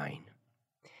 2009,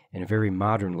 in a very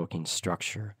modern-looking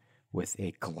structure with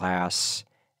a glass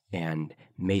and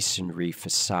masonry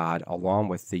facade, along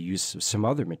with the use of some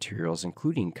other materials,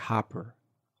 including copper.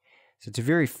 So it's a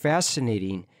very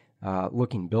fascinating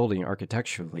looking building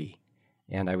architecturally,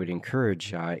 and I would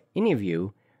encourage any of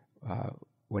you,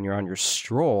 when you're on your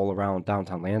stroll around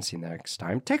downtown Lansing the next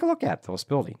time, take a look at those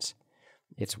buildings.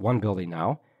 It's one building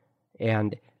now,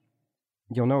 and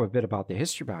you'll know a bit about the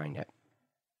history behind it.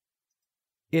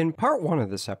 In part one of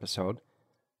this episode,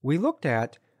 we looked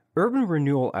at urban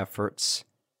renewal efforts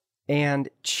and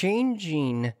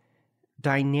changing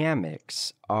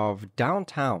dynamics of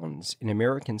downtowns in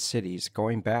American cities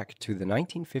going back to the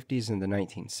 1950s and the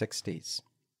 1960s.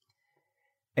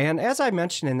 And as I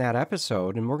mentioned in that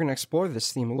episode, and we're going to explore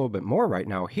this theme a little bit more right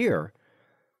now here,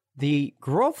 the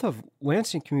growth of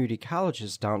Lansing Community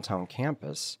College's downtown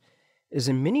campus is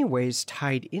in many ways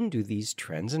tied into these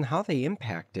trends and how they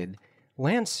impacted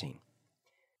Lansing.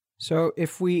 So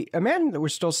if we imagine that we're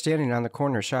still standing on the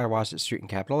corner of Shiawassee Street and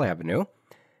Capitol Avenue,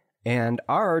 and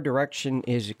our direction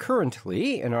is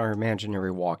currently, in our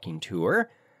imaginary walking tour,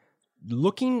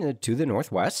 looking to the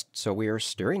northwest, so we are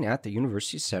staring at the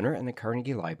University Center and the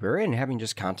Carnegie Library, and having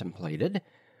just contemplated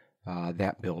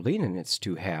that building and its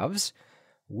two halves,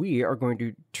 we are going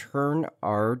to turn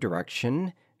our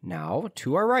direction now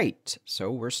to our right.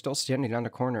 So we're still standing on the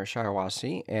corner of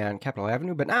Shiawassee and Capitol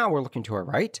Avenue, but now we're looking to our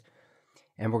right,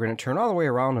 and we're going to turn all the way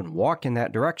around and walk in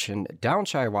that direction down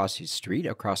Shiawassee Street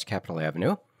across Capitol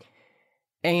Avenue.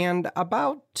 And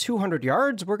about 200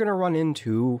 yards, we're going to run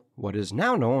into what is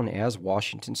now known as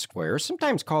Washington Square,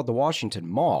 sometimes called the Washington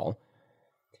Mall,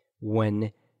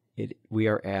 when we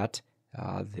are at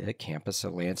the campus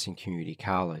of Lansing Community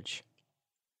College.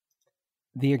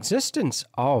 The existence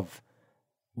of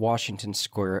Washington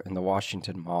Square and the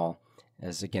Washington Mall,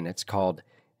 as again it's called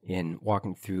in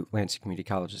walking through Lansing Community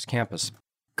College's campus,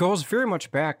 goes very much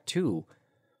back to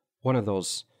one of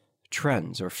those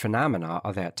trends or phenomena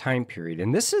of that time period.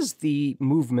 And this is the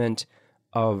movement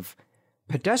of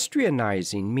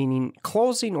pedestrianizing, meaning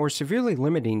closing or severely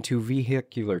limiting to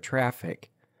vehicular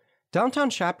traffic, downtown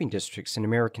shopping districts in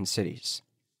American cities.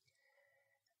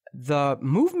 The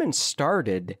movement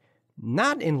started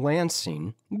not in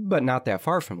Lansing, but not that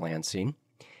far from Lansing.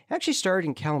 It actually started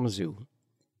in Kalamazoo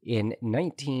in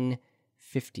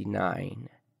 1959.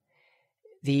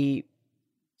 The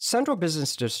Central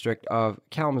Business District of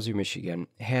Kalamazoo, Michigan,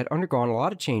 had undergone a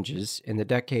lot of changes in the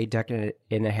decade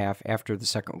and a half after the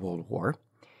Second World War,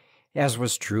 as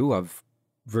was true of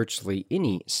virtually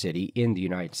any city in the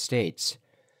United States.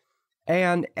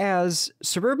 And as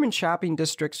suburban shopping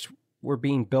districts were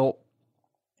being built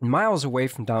miles away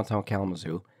from downtown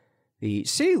Kalamazoo, the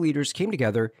city leaders came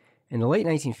together in the late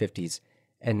 1950s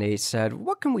and they said,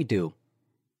 what can we do?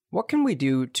 What can we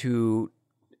do to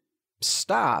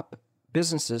stop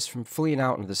businesses from fleeing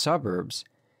out into the suburbs?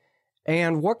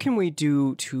 And what can we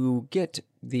do to get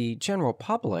the general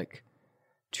public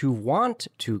to want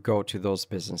to go to those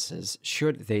businesses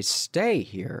should they stay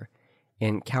here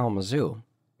in Kalamazoo?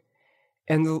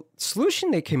 And the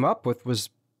solution they came up with was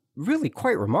really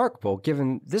quite remarkable,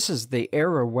 given this is the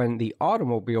era when the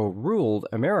automobile ruled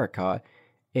America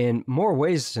in more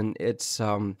ways than its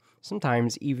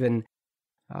sometimes even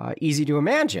easy to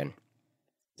imagine.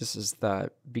 This is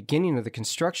the beginning of the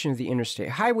construction of the interstate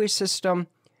highway system.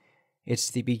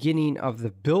 It's the beginning of the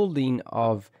building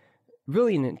of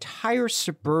really an entire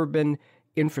suburban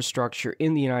infrastructure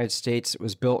in the United States that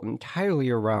was built entirely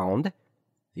around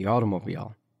the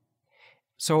automobile.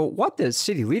 So what the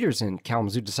city leaders in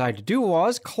Kalamazoo decided to do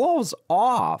was close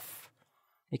off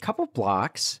a couple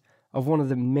blocks of one of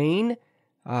the main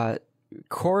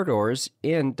corridors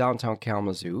in downtown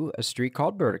Kalamazoo, a street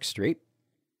called Burdick Street,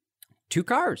 2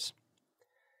 cars.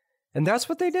 And that's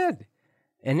what they did.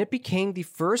 And it became the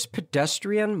first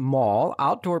pedestrian mall,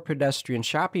 outdoor pedestrian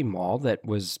shopping mall that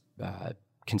was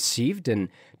conceived and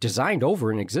designed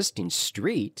over an existing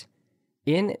street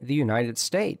in the United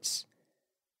States.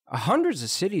 Hundreds of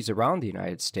cities around the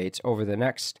United States over the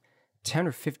next 10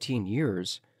 or 15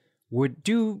 years would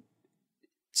do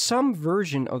some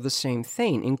version of the same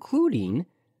thing, including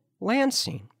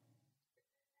Lansing.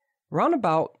 Around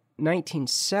about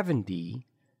 1970,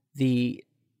 the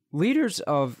leaders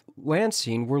of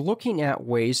Lansing were looking at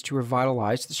ways to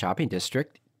revitalize the shopping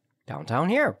district downtown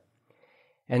here.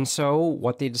 And so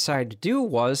what they decided to do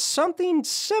was something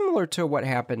similar to what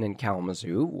happened in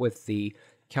Kalamazoo with the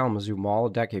Kalamazoo Mall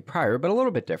a decade prior, but a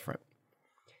little bit different.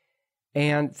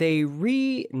 And they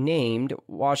renamed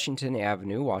Washington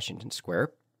Avenue, Washington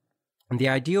Square. And the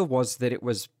idea was that it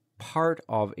was part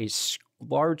of a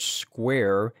large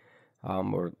square,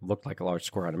 or looked like a large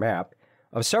square on a map,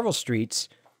 of several streets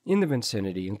in the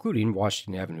vicinity, including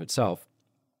Washington Avenue itself,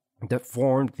 that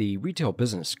formed the retail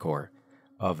business core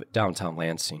of downtown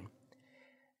Lansing.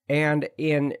 And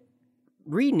in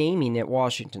renaming it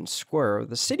Washington Square,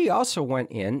 the city also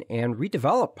went in and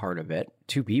redeveloped part of it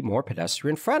to be more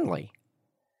pedestrian-friendly,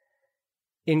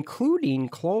 including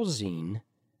closing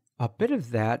a bit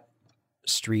of that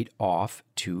street off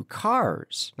to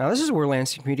cars. Now, this is where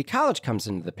Lansing Community College comes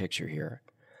into the picture here,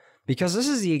 because this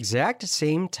is the exact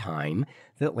same time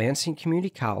that Lansing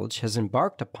Community College has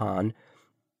embarked upon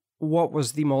what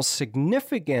was the most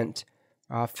significant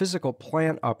physical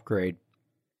plant upgrade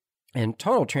and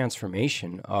total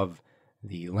transformation of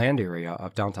the land area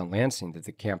of downtown Lansing that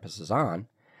the campus is on,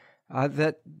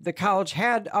 that the college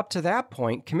had up to that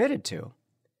point committed to.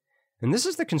 And this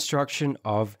is the construction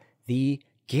of the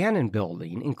Gannon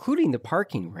building, including the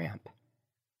parking ramp.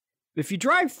 If you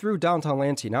drive through downtown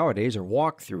Lansing nowadays or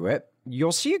walk through it,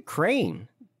 you'll see a crane,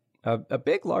 a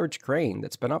big, large crane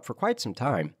that's been up for quite some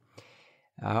time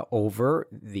over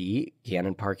the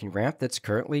Gannon parking ramp that's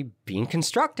currently being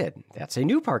constructed. That's a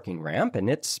new parking ramp, and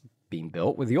it's being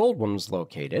built where the old one was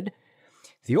located.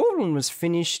 The old one was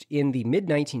finished in the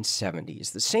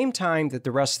mid-1970s, the same time that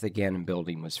the rest of the Gannon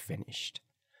building was finished.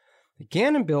 The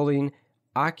Gannon building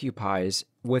occupies,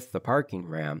 with the parking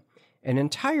ramp, an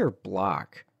entire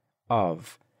block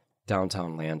of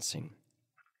downtown Lansing.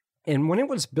 And when it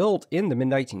was built in the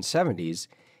mid-1970s,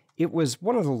 it was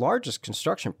one of the largest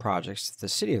construction projects the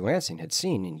city of Lansing had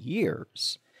seen in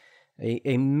years.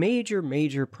 A major,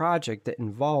 major project that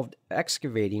involved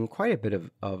excavating quite a bit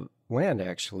of land,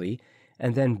 actually,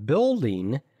 and then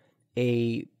building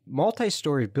a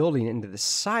multi-story building into the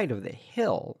side of the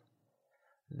hill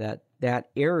that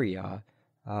area,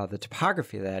 the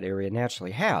topography of that area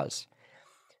naturally has.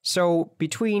 So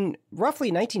between roughly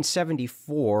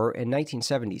 1974 and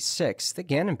 1976, the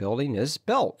Gannon building is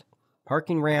built.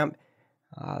 Parking ramp,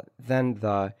 then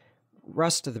the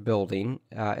rest of the building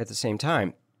at the same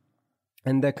time.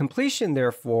 And the completion,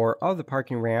 therefore, of the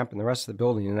parking ramp and the rest of the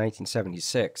building in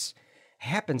 1976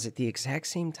 happens at the exact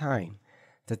same time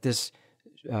that this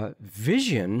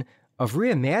vision of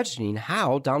reimagining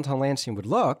how downtown Lansing would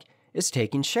look is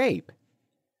taking shape.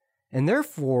 And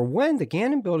therefore, when the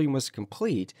Gannon building was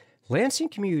complete, Lansing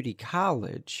Community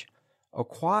College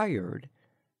acquired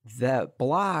that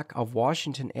block of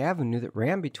Washington Avenue that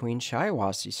ran between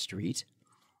Shiawassee Street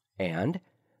and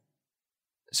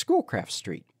Schoolcraft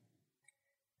Street.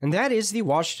 And that is the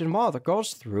Washington Mall that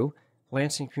goes through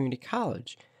Lansing Community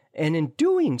College. And in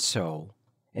doing so,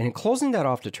 and in closing that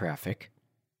off to traffic,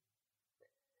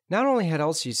 not only had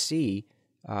LCC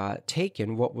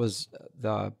taken what was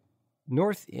the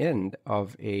north end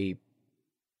of a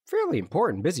fairly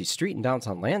important busy street in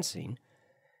downtown Lansing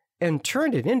and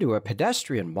turned it into a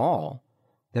pedestrian mall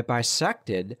that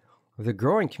bisected the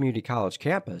growing community college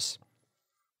campus,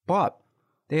 but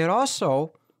they had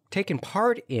also taken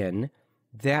part in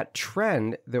that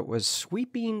trend that was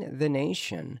sweeping the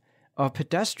nation of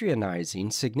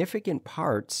pedestrianizing significant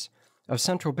parts of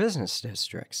central business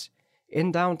districts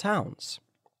in downtowns.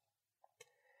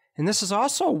 And this is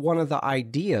also one of the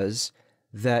ideas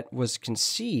that was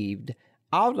conceived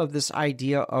out of this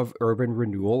idea of urban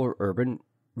renewal or urban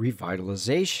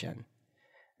revitalization.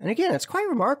 And again, it's quite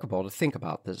remarkable to think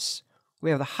about this.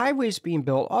 We have the highways being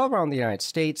built all around the United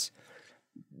States.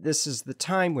 This is the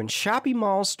time when shopping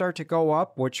malls start to go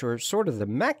up, which are sort of the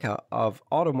mecca of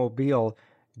automobile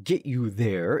get you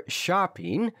there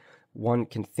shopping. One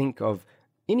can think of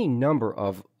any number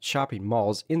of shopping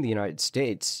malls in the United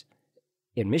States,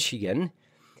 in Michigan,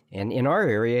 and in our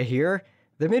area here,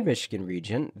 the mid-Michigan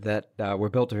region that were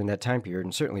built during that time period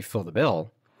and certainly fill the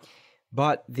bill.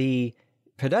 But the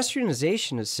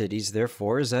pedestrianization of cities,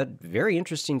 therefore, is a very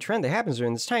interesting trend that happens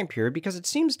during this time period because it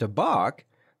seems to buck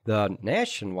the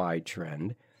nationwide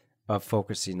trend of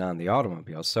focusing on the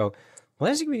automobile. So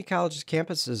Lansing Community College's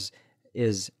campus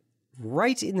is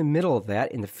right in the middle of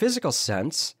that in the physical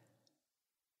sense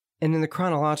and in the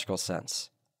chronological sense.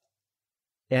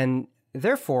 And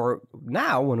therefore,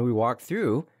 now when we walk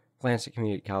through Lansing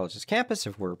Community College's campus,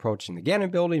 if we're approaching the Gannon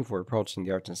building, if we're approaching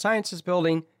the Arts and Sciences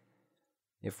building,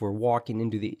 if we're walking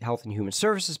into the Health and Human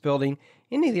Services building,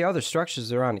 any of the other structures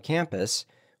that are on the campus,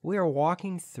 we are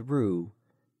walking through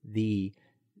the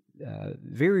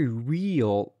very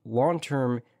real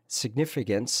long-term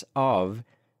significance of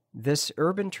this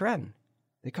urban trend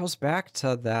that goes back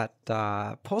to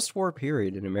that post-war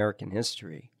period in American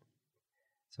history.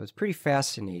 So it's pretty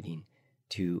fascinating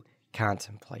to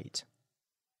contemplate.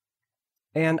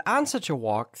 And on such a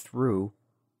walk through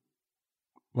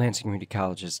Lansing Community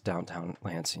College's downtown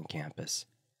Lansing campus,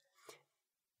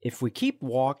 if we keep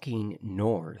walking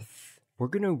north, we're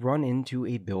going to run into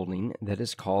a building that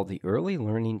is called the Early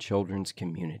Learning Children's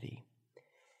Community.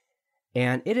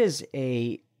 And it is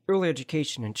a early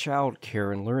education and child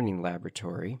care and learning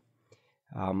laboratory.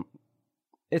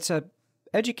 It's an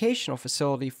educational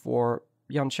facility for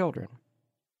young children.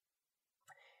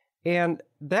 And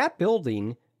that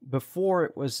building, before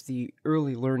it was the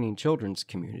Early Learning Children's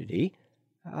Community,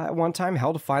 at one time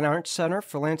held a fine arts center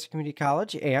for Lansing Community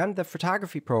College, and the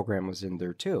photography program was in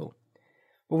there too.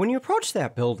 But when you approach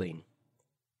that building,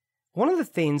 one of the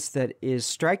things that is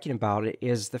striking about it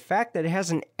is the fact that it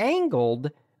has an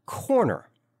angled corner.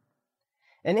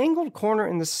 An angled corner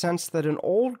in the sense that an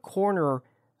old corner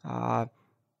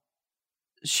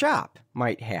shop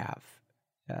might have,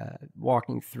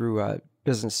 walking through a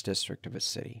business district of a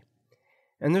city.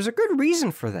 And there's a good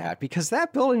reason for that, because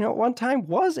that building at one time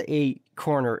was a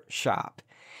corner shop.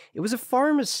 It was a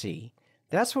pharmacy.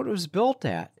 That's what it was built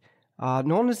at,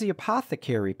 known as the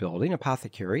Apothecary Building.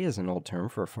 Apothecary is an old term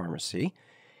for a pharmacy.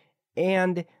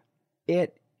 And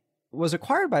it was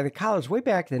acquired by the college way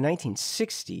back in the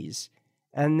 1960s.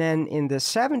 And then in the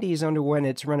 70s underwent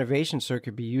its renovation so it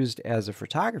could be used as a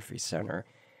photography center.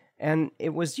 And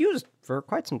it was used for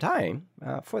quite some time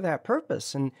for that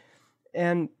purpose.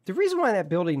 And the reason why that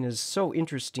building is so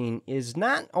interesting is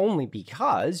not only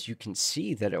because you can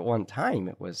see that at one time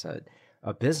it was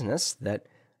a business that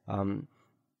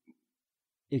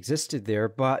existed there,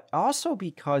 but also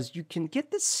because you can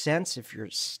get the sense, if you're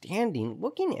standing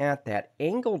looking at that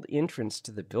angled entrance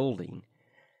to the building,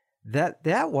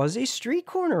 that was a street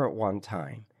corner at one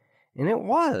time. And it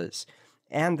was.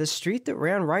 And the street that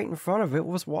ran right in front of it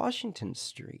was Washington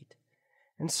Street.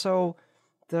 And so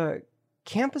the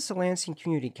campus of Lansing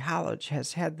Community College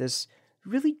has had this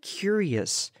really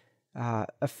curious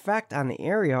effect on the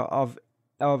area of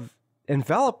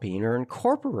enveloping or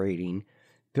incorporating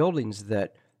buildings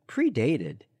that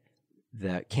predated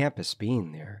the campus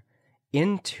being there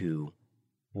into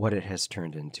what it has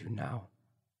turned into now.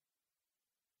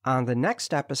 On the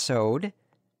next episode,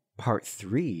 part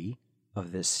 3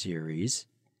 of this series,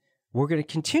 we're going to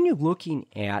continue looking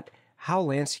at how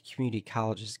Lansing Community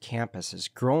College's campus has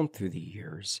grown through the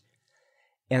years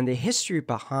and the history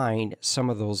behind some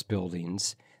of those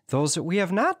buildings, those that we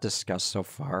have not discussed so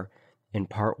far in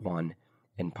part 1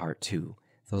 and part 2,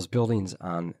 those buildings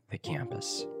on the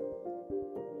campus.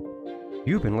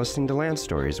 You've been listening to Land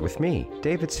Stories with me,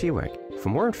 David Seawick. For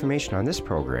more information on this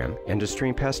program and to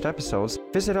stream past episodes,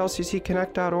 visit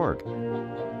lccconnect.org.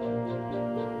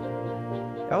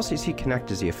 LCC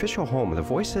Connect is the official home of the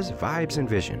voices, vibes, and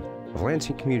vision of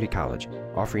Lansing Community College,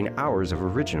 offering hours of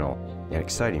original and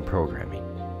exciting programming.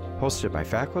 Hosted by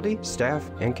faculty, staff,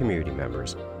 and community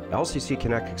members, LCC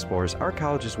Connect explores our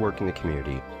college's work in the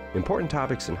community, important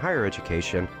topics in higher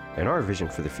education, and our vision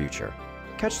for the future.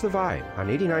 Catch the vibe on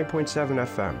 89.7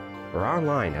 FM or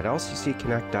online at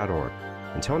lccconnect.org.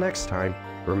 Until next time,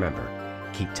 remember,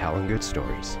 keep telling good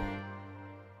stories.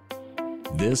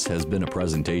 This has been a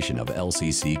presentation of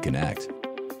LCC Connect,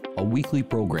 a weekly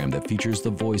program that features the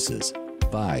voices,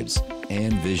 vibes,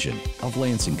 and vision of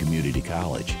Lansing Community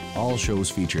College. All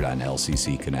shows featured on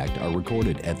LCC Connect are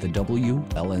recorded at the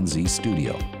WLNZ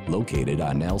studio, located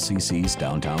on LCC's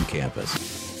downtown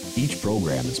campus. Each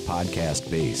program is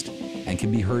podcast-based and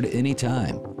can be heard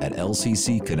anytime at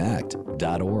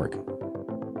lccconnect.org.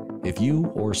 If you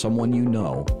or someone you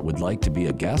know would like to be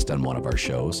a guest on one of our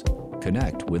shows,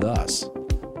 connect with us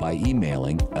by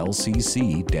emailing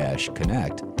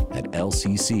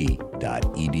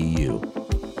lcc-connect@lcc.edu.